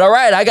myself, but all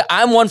right,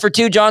 I'm 1 for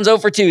 2, John's 0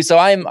 for 2, so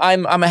I'm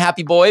a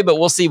happy boy. But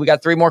we'll see. We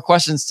got 3 more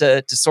questions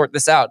to sort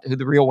this out. Who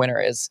the real winner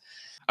is?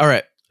 All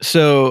right.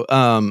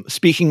 So,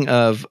 speaking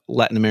of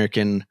Latin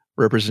American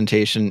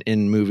representation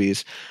in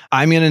movies,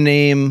 I'm going to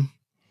name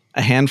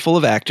a handful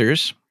of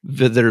actors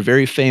that are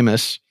very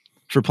famous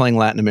for playing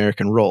Latin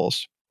American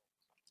roles.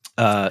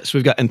 So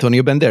we've got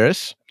Antonio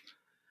Banderas,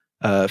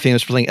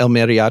 famous for playing El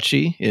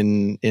Mariachi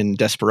in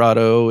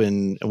Desperado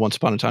and Once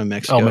Upon a Time in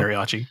Mexico. El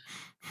Mariachi.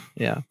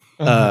 Yeah.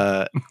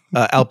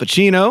 Al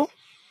Pacino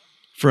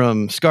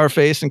from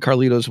Scarface and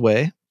Carlito's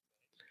Way.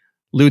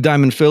 Lou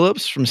Diamond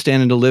Phillips from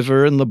Stand and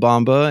Deliver and La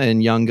Bamba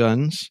and Young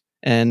Guns.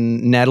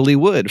 And Natalie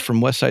Wood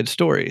from West Side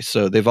Story.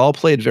 So they've all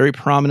played very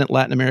prominent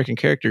Latin American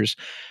characters.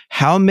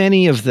 How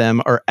many of them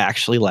are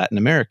actually Latin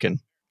American?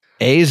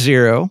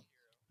 A0,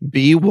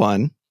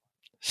 B1,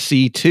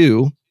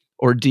 C2,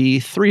 or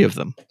D3 of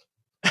them?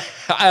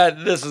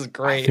 This is I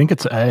great. think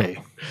it's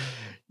A.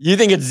 You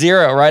think it's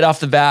 0 right off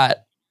the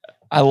bat.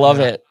 I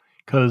love it.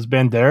 Because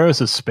Banderas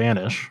is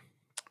Spanish.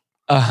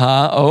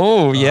 Uh-huh.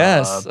 Oh,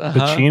 yes.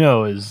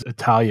 Pacino is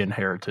Italian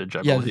heritage,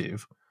 I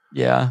believe.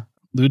 Yeah.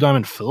 Lou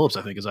Diamond Phillips,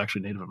 I think, is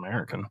actually Native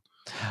American.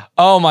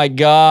 Oh, my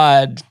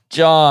God.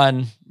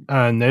 John.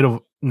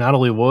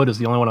 Natalie Wood is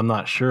the only one I'm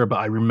not sure, but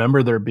I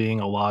remember there being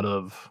a lot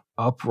of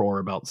uproar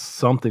about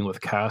something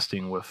with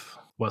casting with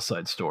West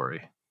Side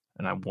Story.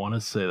 And I want to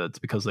say that's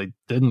because they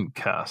didn't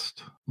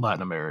cast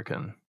Latin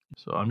American.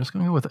 So I'm just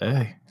going to go with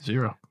A,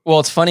 0. Well,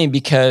 it's funny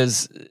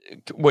because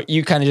what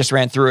you kind of just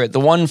ran through it. The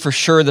one for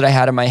sure that I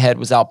had in my head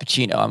was Al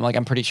Pacino.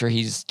 I'm pretty sure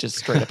he's just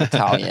straight up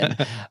Italian.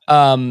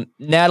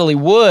 Natalie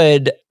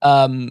Wood,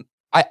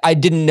 I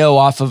didn't know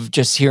off of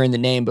just hearing the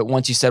name, but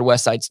once you said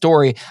West Side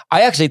Story,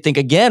 I actually think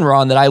again,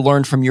 Ron, that I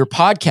learned from your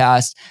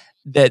podcast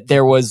that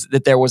there was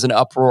an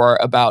uproar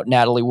about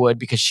Natalie Wood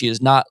because she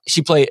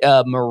played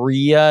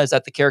Maria. Is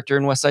that the character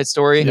in West Side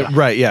Story? Yeah.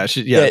 Right. Yeah.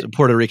 A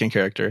Puerto Rican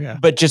character. Yeah.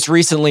 But just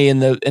recently in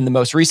the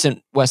most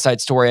recent West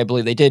Side Story, I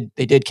believe they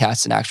did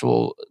cast an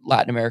actual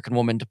Latin American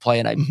woman to play,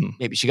 and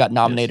maybe she got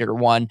nominated or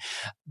won.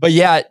 But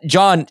yeah,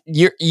 John,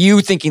 you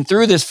thinking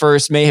through this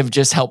first may have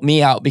just helped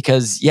me out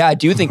because I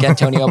do think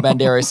Antonio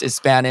Banderas is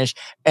Spanish,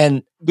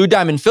 and Lou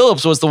Diamond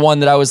Phillips was the one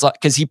that I was like,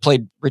 because he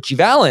played Richie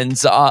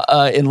Valens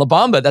in La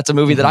Bamba. That's a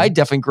movie that I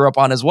definitely grew up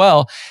on as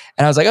well.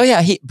 And I was like, oh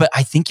yeah, but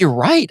I think you're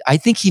right. I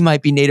think he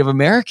might be Native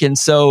American.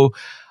 So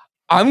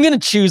I'm going to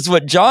choose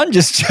what John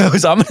just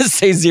chose. I'm going to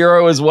say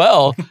 0 as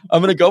well.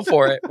 I'm going to go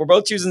for it. We're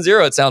both choosing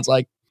 0, it sounds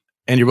like.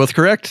 And you're both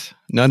correct.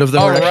 None of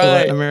them are actually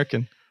Latin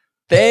American.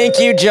 Thank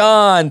you,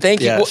 John.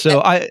 Thank you. Yeah,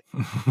 so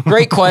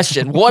great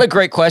question. What a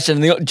great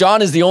question.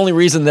 John is the only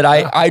reason that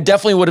I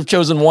definitely would have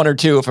chosen 1 or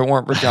 2 if it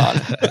weren't for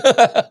John.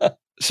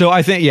 So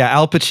I think,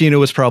 Al Pacino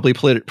was probably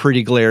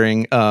pretty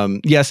glaring.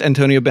 Yes,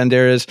 Antonio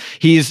Banderas,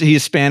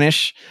 he's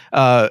Spanish.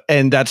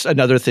 And that's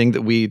another thing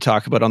that we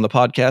talk about on the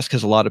podcast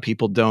because a lot of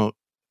people don't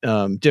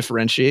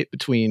differentiate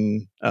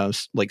between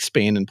like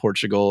Spain and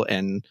Portugal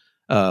and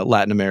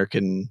Latin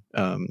American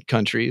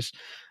countries.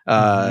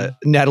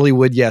 Natalie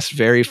Wood, yes,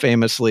 very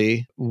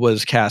famously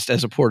was cast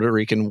as a Puerto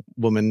Rican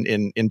woman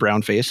in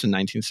Brownface in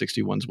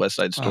 1961's West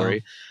Side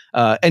Story.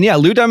 And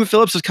Lou Diamond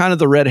Phillips is kind of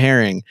the red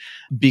herring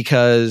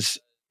because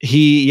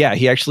he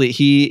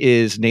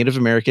is Native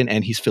American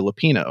and he's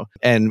Filipino.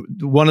 And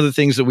one of the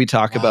things that we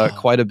talk about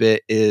quite a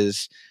bit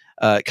is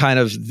kind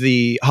of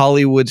the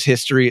Hollywood's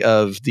history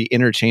of the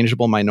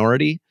interchangeable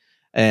minority.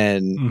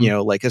 And,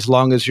 like as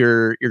long as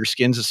your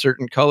skin's a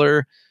certain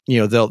color,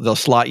 they'll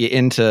slot you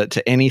into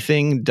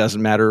anything.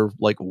 Doesn't matter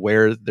like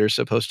where they're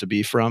supposed to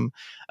be from.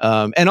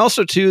 And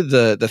also too,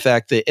 the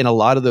fact that in a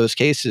lot of those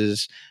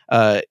cases,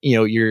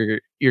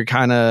 you're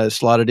kind of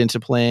slotted into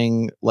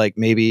playing like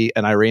maybe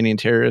an Iranian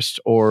terrorist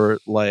or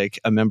like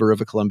a member of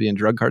a Colombian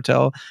drug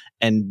cartel.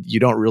 And you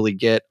don't really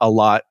get a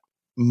lot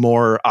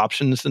more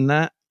options than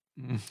that.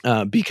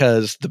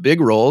 Because the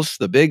big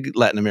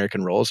Latin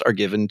American roles are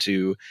given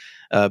to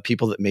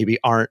people that maybe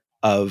aren't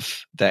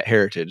of that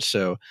heritage.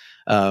 So,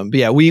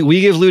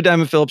 we give Lou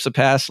Diamond Phillips a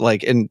pass.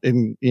 Like,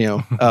 one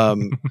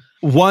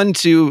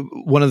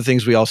of the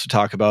things we also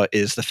talk about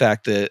is the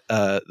fact that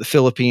the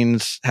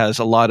Philippines has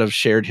a lot of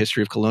shared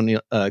history of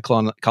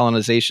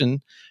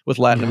colonization with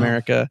Latin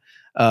America.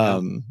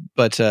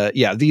 But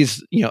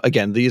these,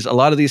 a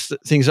lot of these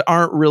things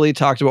aren't really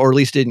talked about, or at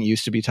least didn't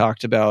used to be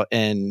talked about.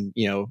 And,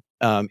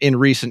 in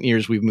recent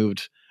years, we've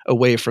moved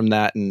away from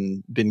that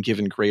and been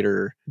given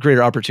greater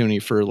opportunity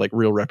for like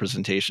real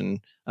representation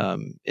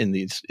in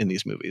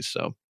these movies.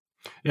 So,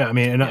 I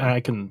mean, and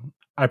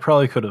I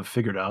probably could have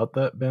figured out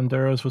that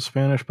Banderas was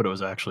Spanish, but it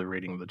was actually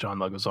reading the John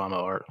Leguizamo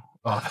art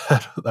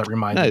that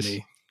reminded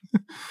me.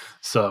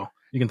 So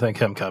you can thank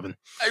him, Kevin.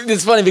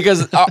 It's funny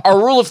because our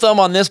rule of thumb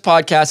on this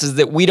podcast is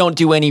that we don't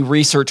do any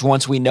research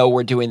once we know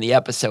we're doing the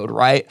episode,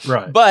 right?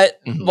 Right. But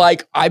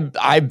like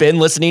I've been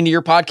listening to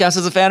your podcast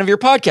as a fan of your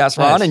podcast,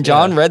 Ron, and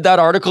John read that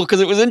article because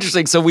it was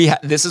interesting. So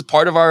this is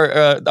part of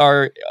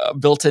our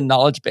built-in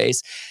knowledge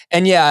base.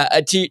 And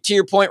to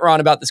your point, Ron,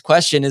 about this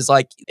question is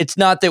like, it's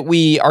not that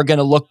we are going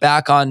to look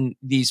back on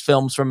these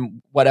films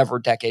from whatever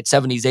decade,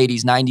 70s,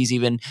 80s, 90s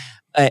even,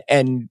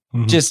 and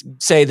just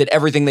say that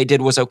everything they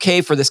did was okay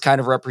for this kind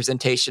of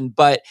representation.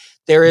 But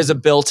there is a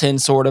built-in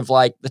sort of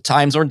like the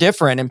times are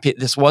different and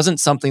this wasn't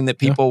something that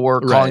people were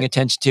calling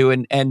attention to.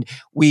 And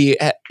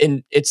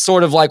it's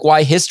sort of like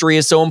why history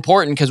is so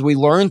important because we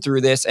learn through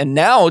this. And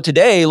now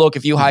today, look,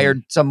 if you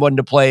hired someone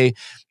to play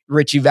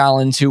Richie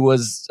Valens, who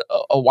was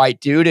a white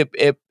dude,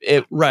 it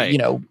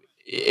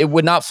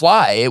would not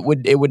fly. It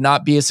would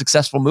not be a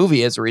successful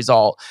movie as a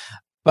result.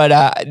 But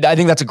I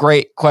think that's a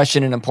great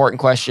question, an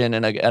important question,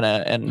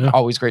 and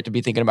always great to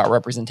be thinking about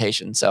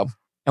representation. So,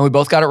 and we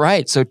both got it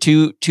right. So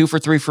 2 for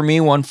 3 for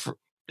me, 1 for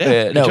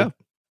good job.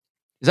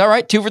 Is that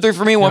right? 2 for 3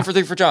 for me, 1 for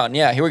 3 for John.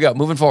 Yeah, here we go.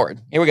 Moving forward.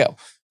 Here we go.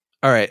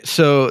 All right.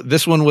 So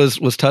this one was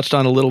touched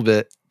on a little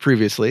bit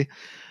previously.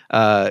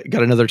 Got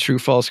another true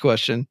false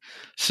question.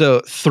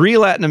 So 3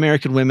 Latin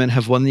American women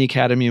have won the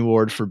Academy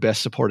Award for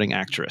Best Supporting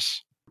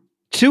Actress.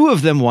 2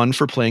 of them won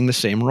for playing the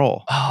same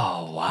role.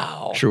 Oh,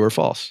 wow. True or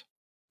false?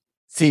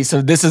 See,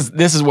 so this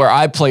is where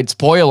I played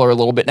spoiler a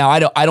little bit. Now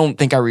I don't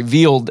think I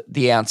revealed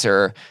the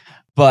answer,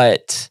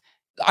 but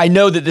I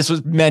know that this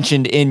was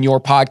mentioned in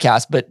your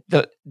podcast. But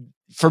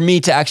for me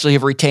to actually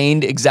have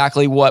retained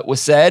exactly what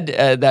was said,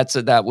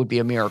 that would be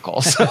a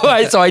miracle. So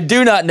I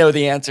do not know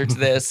the answer to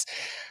this.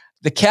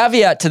 The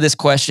caveat to this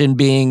question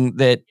being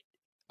that,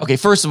 okay,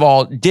 first of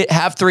all,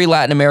 have 3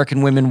 Latin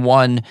American women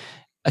won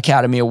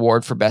Academy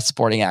Award for Best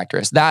Supporting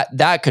Actress?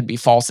 That could be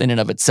false in and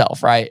of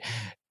itself, right?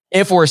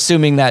 If we're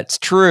assuming that's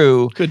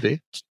true, could be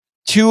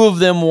 2 of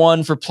them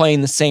won for playing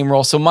the same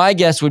role. So my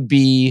guess would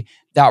be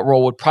that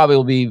role would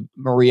probably be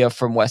Maria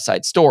from West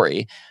Side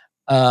Story.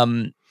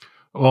 Well,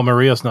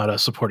 Maria's not a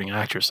supporting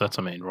actress; that's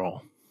a main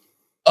role.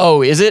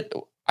 Oh, is it?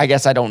 I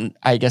guess I don't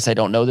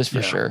know this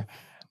for sure.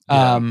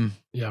 Yeah.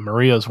 Yeah,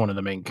 Maria is one of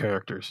the main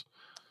characters.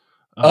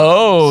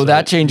 Oh, So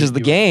that changes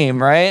the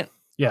game, right?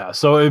 Yeah,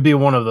 so it would be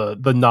one of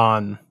the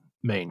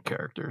non-main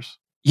characters.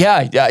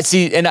 Yeah.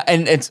 See, and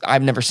it's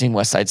I've never seen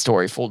West Side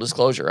Story. Full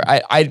disclosure,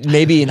 I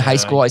maybe in high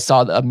school I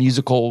saw a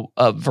musical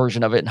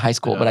version of it in high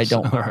school, but I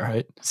don't. All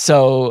right.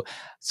 So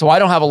I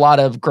don't have a lot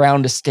of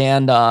ground to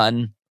stand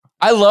on.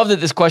 I love that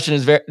this question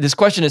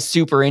is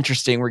super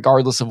interesting,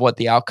 regardless of what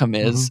the outcome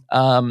is.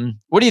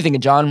 What are you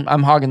thinking, John?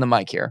 I'm hogging the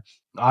mic here.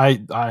 I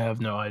have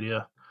no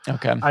idea.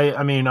 Okay.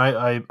 I mean,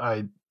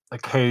 I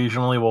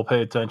occasionally will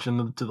pay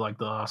attention to like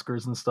the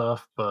Oscars and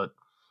stuff, but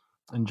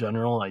in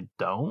general, I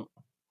don't.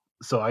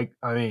 So I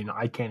mean,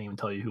 I can't even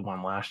tell you who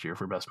won last year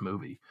for best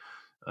movie.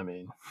 I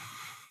mean,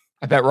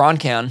 I bet Ron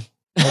can.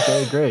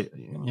 Okay, great.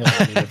 Yeah,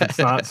 I mean, if it's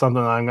not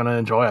something I'm going to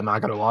enjoy, I'm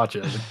not going to watch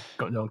it.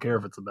 I don't care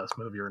if it's the best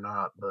movie or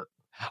not. But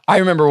I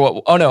remember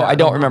what. Oh no, I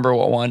don't remember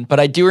what one, but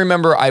I do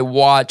remember I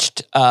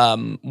watched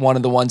one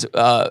of the ones,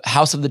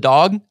 House of the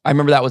Dog. I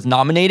remember that was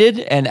nominated,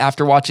 and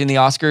after watching the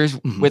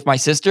Oscars with my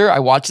sister, I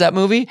watched that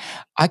movie.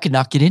 I could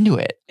not get into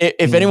it.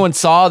 If anyone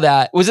saw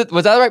that, was that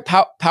right?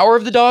 Power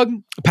of the Dog.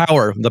 The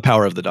Power of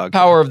the Dog.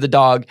 Power of the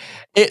Dog.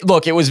 It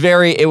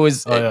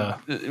was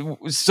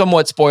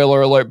somewhat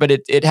spoiler alert, but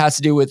it has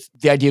to do with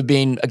the idea of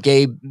being a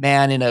gay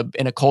man in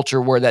a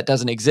culture where that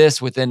doesn't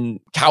exist, within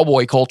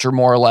cowboy culture,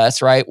 more or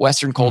less, right?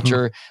 Western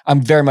culture.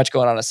 I'm very much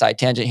going on a side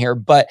tangent here,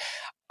 but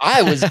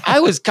I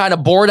was kind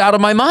of bored out of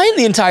my mind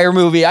the entire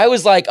movie. I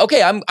was like,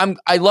 okay,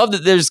 I love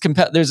that there's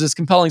this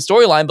compelling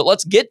storyline, but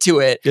let's get to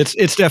it.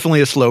 It's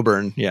definitely a slow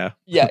burn. Yeah.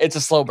 Yeah, it's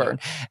a slow burn.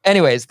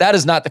 Anyways, that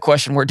is not the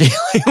question we're dealing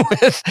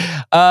with.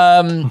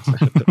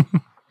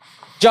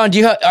 John,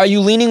 are you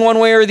leaning one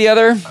way or the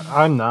other?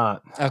 I'm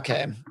not.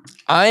 Okay.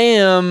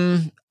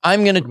 I'm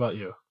gonna. What about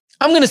you?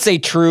 I'm gonna say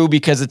true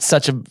because it's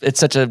such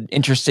an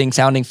interesting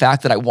sounding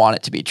fact that I want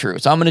it to be true.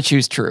 So I'm gonna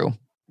choose true.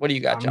 What do you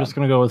got, John? I'm just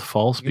going to go with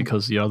false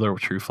because the other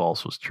true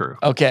false was true.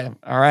 Okay.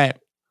 All right.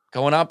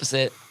 Going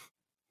opposite.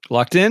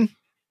 Locked in?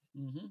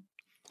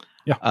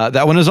 Yeah.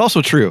 That one is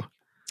also true.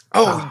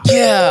 Oh,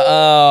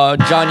 yeah.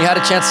 John, you had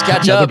a chance to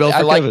catch up.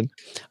 I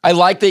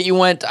like that you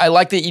went. I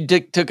like that you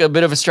took a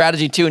bit of a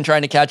strategy too in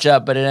trying to catch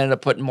up, but it ended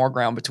up putting more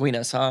ground between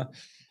us, huh?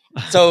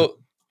 So,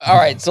 all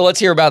right. So let's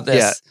hear about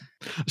this. Yeah.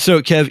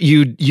 So, Kev,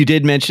 you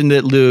did mention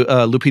that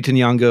Lupita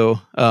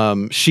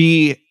Nyong'o,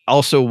 she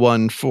also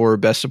won for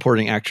Best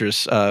Supporting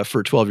Actress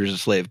for 12 Years a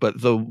Slave.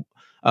 But the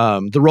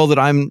role that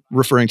I'm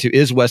referring to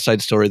is West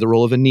Side Story, the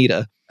role of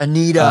Anita. In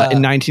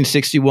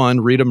 1961,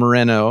 Rita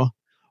Moreno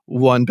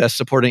won Best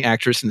Supporting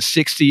Actress, and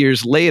 60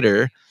 years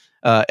later,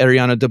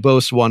 Ariana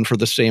DeBose won for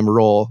the same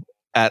role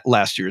at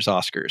last year's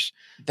Oscars.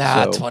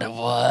 That's what it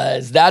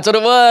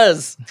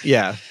was.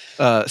 Yeah.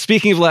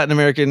 Speaking of Latin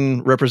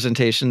American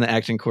representation, the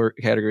acting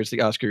categories, the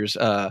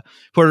Oscars,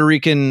 Puerto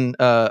Rican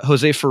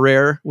Jose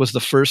Ferrer was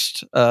the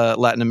first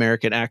Latin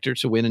American actor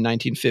to win in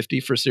 1950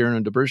 for Cyrano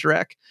de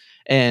Bergerac.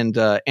 And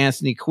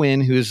Anthony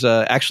Quinn, who's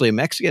actually a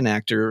Mexican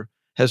actor,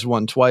 has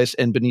won twice,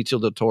 and Benicio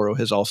del Toro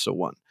has also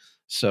won.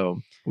 So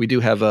we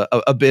do have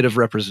a bit of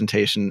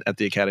representation at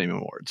the Academy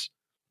Awards.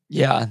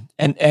 Yeah,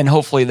 and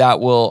hopefully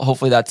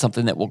that's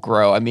something that will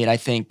grow. I mean, I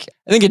think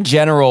in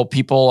general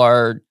people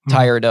are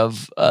tired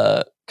of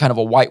kind of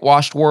a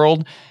whitewashed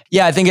world.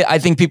 Yeah, I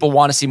think people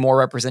want to see more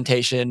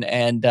representation,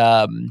 and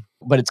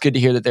but it's good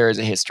to hear that there is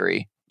a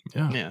history.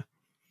 Yeah.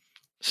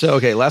 So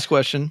okay, last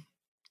question.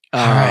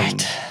 All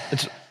right.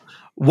 It's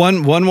one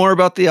more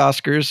about the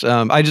Oscars.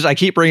 I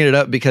keep bringing it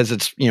up because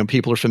it's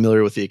people are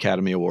familiar with the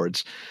Academy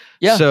Awards.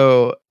 Yeah.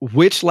 So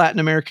which Latin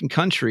American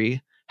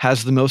country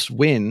has the most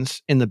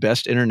wins in the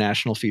Best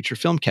International Feature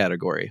Film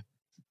category?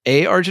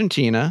 A,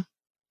 Argentina,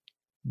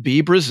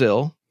 B,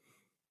 Brazil,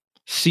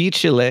 C,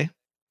 Chile,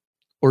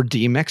 or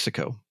D,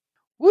 Mexico?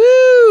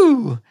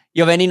 Woo!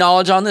 You have any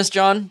knowledge on this,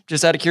 John?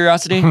 Just out of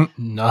curiosity?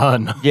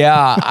 None.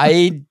 Yeah,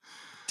 I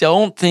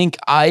don't think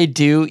I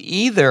do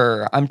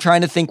either. I'm trying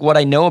to think what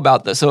I know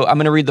about this. So I'm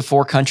going to read the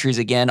 4 countries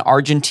again: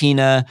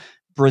 Argentina,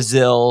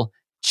 Brazil,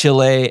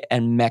 Chile,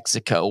 and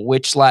Mexico.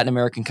 Which Latin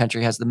American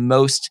country has the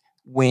most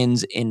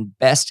wins in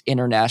Best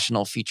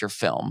International Feature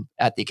Film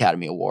at the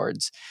Academy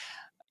Awards?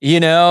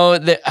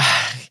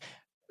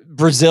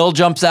 Brazil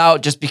jumps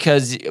out just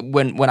because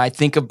when I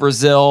think of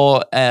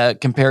Brazil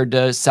compared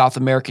to South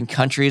American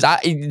countries,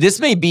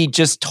 this may be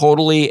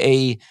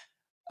totally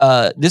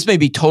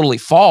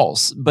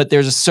false, but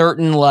there's a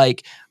certain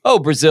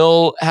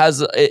Brazil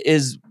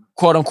is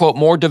quote unquote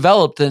more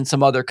developed than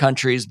some other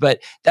countries,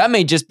 but that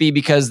may just be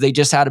because they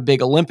just had a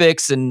big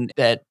Olympics, and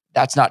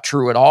that's not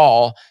true at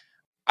all.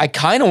 I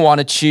kind of want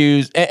to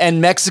choose, and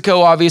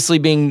Mexico obviously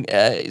being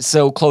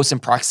so close in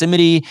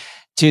proximity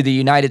to the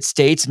United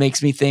States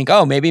makes me think,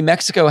 maybe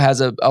Mexico has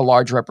a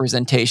large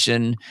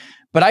representation,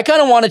 but I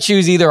kind of want to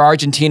choose either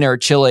Argentina or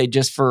Chile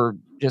just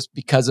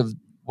because of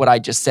what I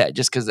just said,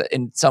 just because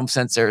in some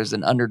sense there's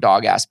an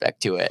underdog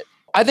aspect to it.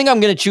 I think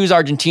I'm going to choose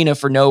Argentina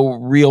for no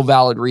real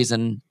valid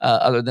reason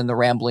other than the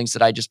ramblings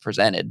that I just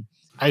presented.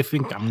 I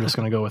think I'm just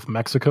going to go with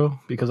Mexico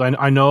because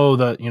I know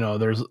that,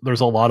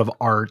 there's a lot of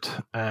art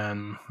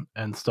and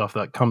stuff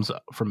that comes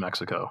from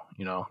Mexico.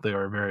 They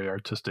are a very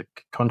artistic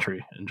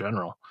country in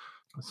general.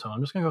 So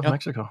I'm just going to go with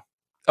Mexico.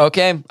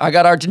 Okay. I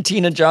got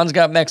Argentina. John's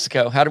got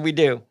Mexico. How do we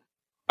do?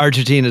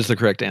 Argentina is the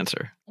correct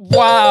answer.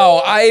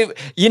 Wow.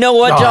 You know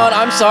what, John?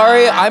 I'm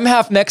sorry. I'm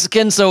half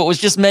Mexican, so it was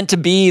just meant to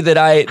be that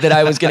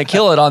I was going to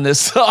kill it on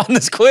this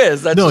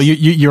quiz.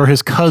 You're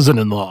his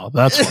cousin-in-law.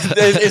 That's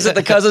is it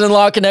the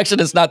cousin-in-law connection?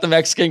 It's not the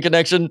Mexican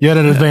connection. You had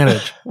an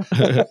advantage.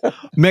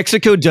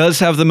 Mexico does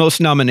have the most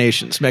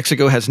nominations.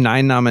 Mexico has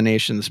 9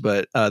 nominations,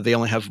 but they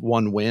only have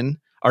 1 win.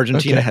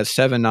 Argentina has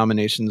 7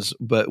 nominations,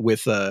 but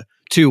with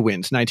 2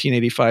 wins.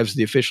 1985's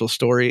The Official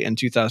Story, and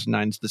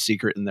 2009's The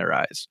Secret in Their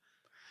Eyes.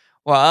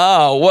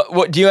 Wow.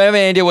 What do you have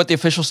any idea what The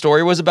Official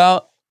Story was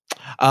about?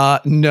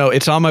 No,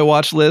 it's on my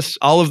watch list.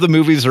 All of the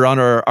movies are on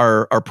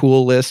our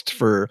pool list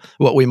for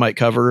what we might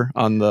cover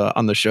on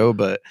the show,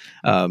 but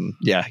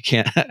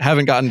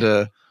haven't gotten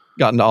to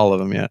all of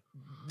them yet.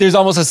 There's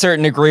almost a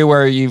certain degree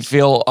where you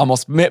feel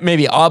almost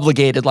maybe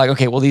obligated, like,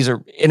 okay, well, these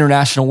are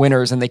international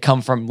winners and they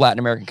come from Latin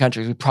American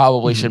countries. We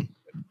probably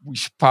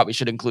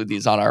should include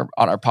these on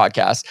our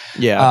podcast.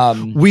 Yeah.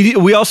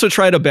 We also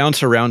try to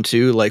bounce around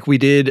too. Like we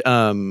did,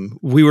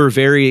 we were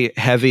very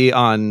heavy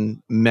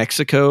on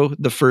Mexico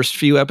the first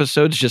few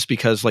episodes just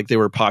because like they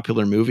were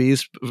popular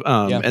movies.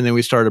 And then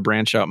we started to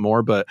branch out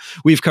more, but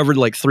we've covered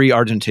like 3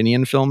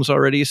 Argentinian films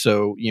already.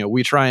 So,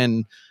 we try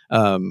and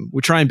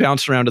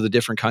bounce around to the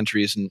different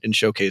countries and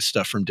showcase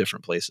stuff from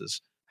different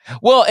places.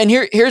 Well, and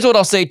here's what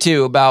I'll say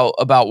too about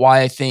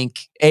why I think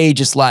A,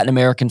 just Latin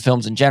American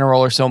films in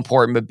general are so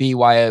important, but B,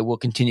 why I will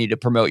continue to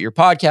promote your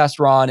podcast,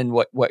 Ron, and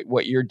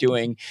what you're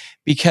doing,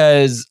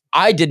 because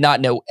I did not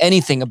know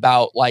anything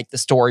about like the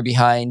story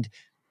behind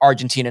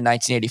Argentina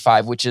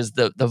 1985, which is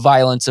the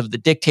violence of the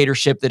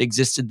dictatorship that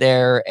existed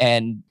there,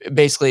 and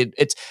basically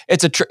it's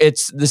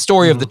the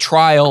story of the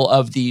trial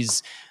of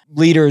these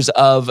leaders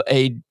of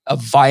a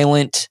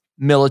violent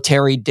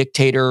military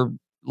dictator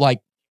like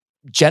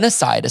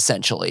genocide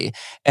essentially,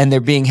 and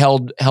they're being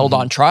held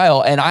on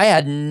trial, and I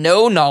had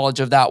no knowledge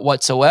of that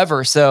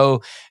whatsoever.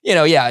 So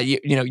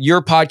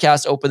your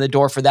podcast opened the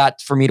door for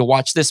that, for me to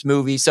watch this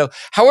movie. So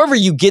however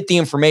you get the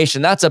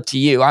information, that's up to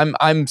you.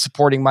 I'm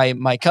supporting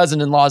my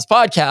cousin-in-law's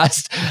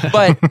podcast,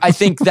 but I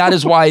think that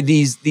is why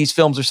these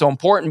films are so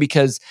important,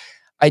 because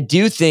I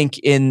do think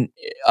in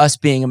us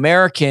being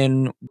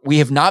American, we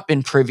have not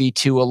been privy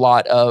to a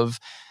lot of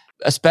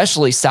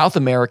especially South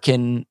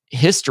American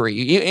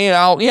history.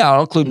 I'll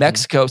include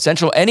Mexico,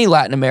 Central, any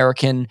Latin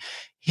American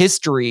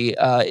history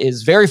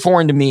is very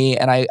foreign to me,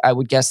 and I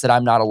would guess that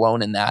I'm not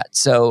alone in that.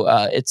 So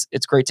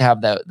it's great to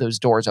have those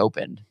doors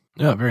opened.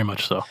 Yeah, very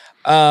much so.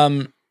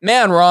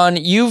 Man, Ron,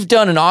 you've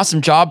done an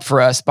awesome job for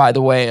us, by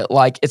the way.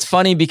 Like, it's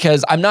funny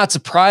because I'm not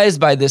surprised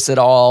by this at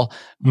all,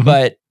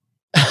 but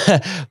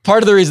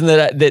part of the reason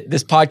that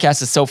this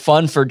podcast is so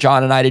fun for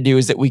John and I to do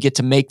is that we get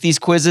to make these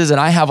quizzes, and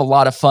I have a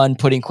lot of fun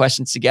putting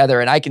questions together,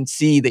 and I can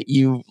see that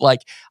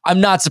I'm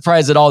not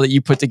surprised at all that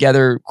you put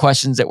together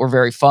questions that were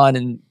very fun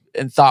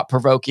and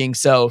thought-provoking.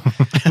 So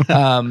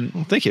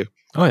thank you.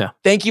 Oh yeah.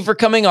 Thank you for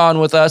coming on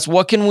with us.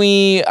 What can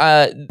we,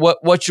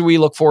 what should we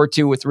look forward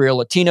to with Real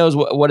Latinos?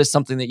 What is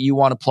something that you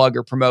want to plug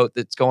or promote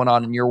that's going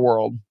on in your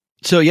world?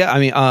 So yeah, I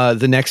mean,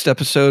 the next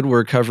episode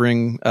we're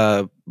covering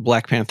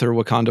Black Panther: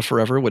 Wakanda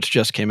Forever, which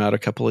just came out a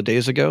couple of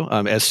days ago.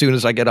 As soon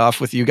as I get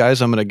off with you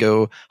guys, I'm going to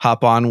go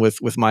hop on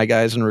with my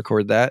guys and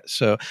record that.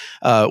 So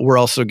we're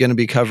also going to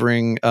be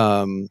covering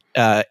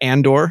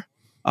Andor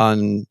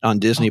on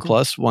Disney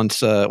Plus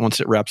once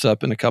it wraps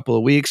up in a couple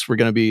of weeks. We're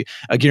going to be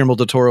Guillermo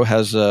del Toro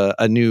has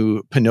a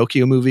new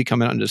Pinocchio movie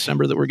coming out in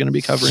December that we're going to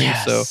be covering.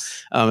 Yes. So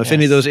if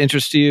any of those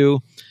interest you,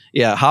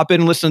 yeah, hop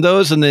in and listen to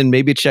those, and then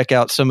maybe check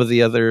out some of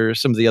the other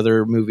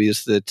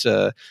movies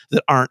that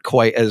aren't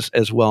quite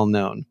as well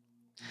known.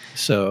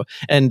 So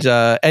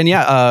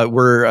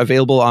we're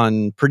available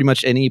on pretty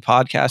much any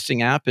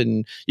podcasting app,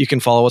 and you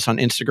can follow us on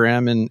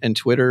Instagram and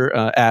Twitter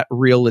at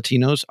Real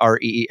Latinos,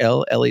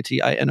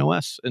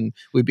 ReelLatinos, and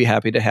we'd be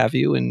happy to have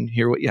you and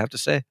hear what you have to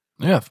say.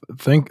 Yeah,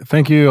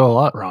 thank you a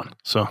lot, Ron.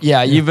 So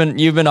yeah, you've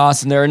been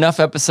awesome. There are enough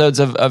episodes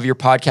of your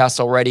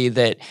podcast already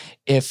that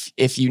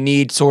if you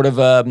need sort of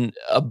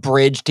a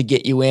bridge to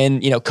get you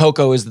in,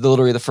 Coco is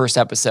literally the first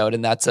episode,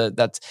 and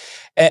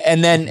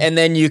and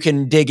then you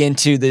can dig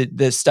into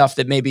the stuff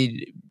that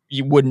maybe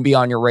you wouldn't be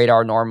on your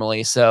radar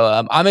normally.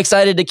 So I'm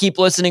excited to keep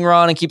listening,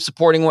 Ron, and keep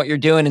supporting what you're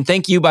doing. And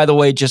thank you, by the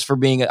way, just for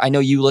being, I know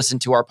you listen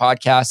to our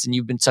podcast and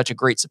you've been such a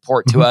great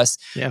support to us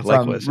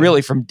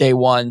from day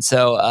one.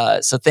 So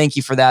thank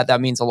you for that.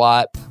 That means a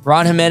lot.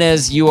 Ron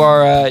Jimenez, you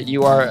are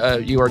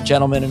a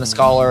gentleman and a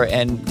scholar,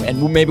 and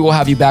maybe we'll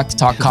have you back to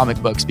talk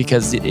comic books,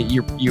 because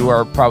you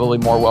are probably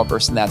more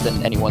well-versed in that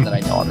than anyone that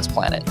I know on this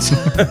planet.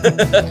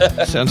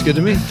 Sounds good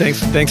to me.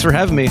 Thanks for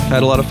having me.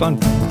 Had a lot of fun.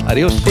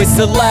 Adios. It's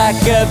the Lack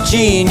of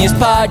Genius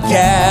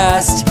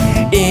podcast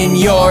in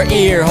your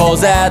ear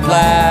holes at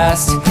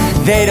last.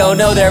 They don't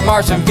know they're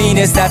Mars from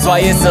Venus, that's why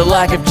it's the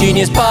Lack of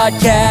Genius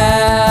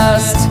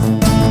podcast.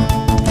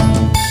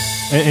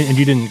 And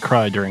you didn't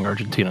cry during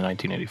Argentina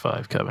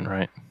 1985, Kevin,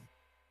 right?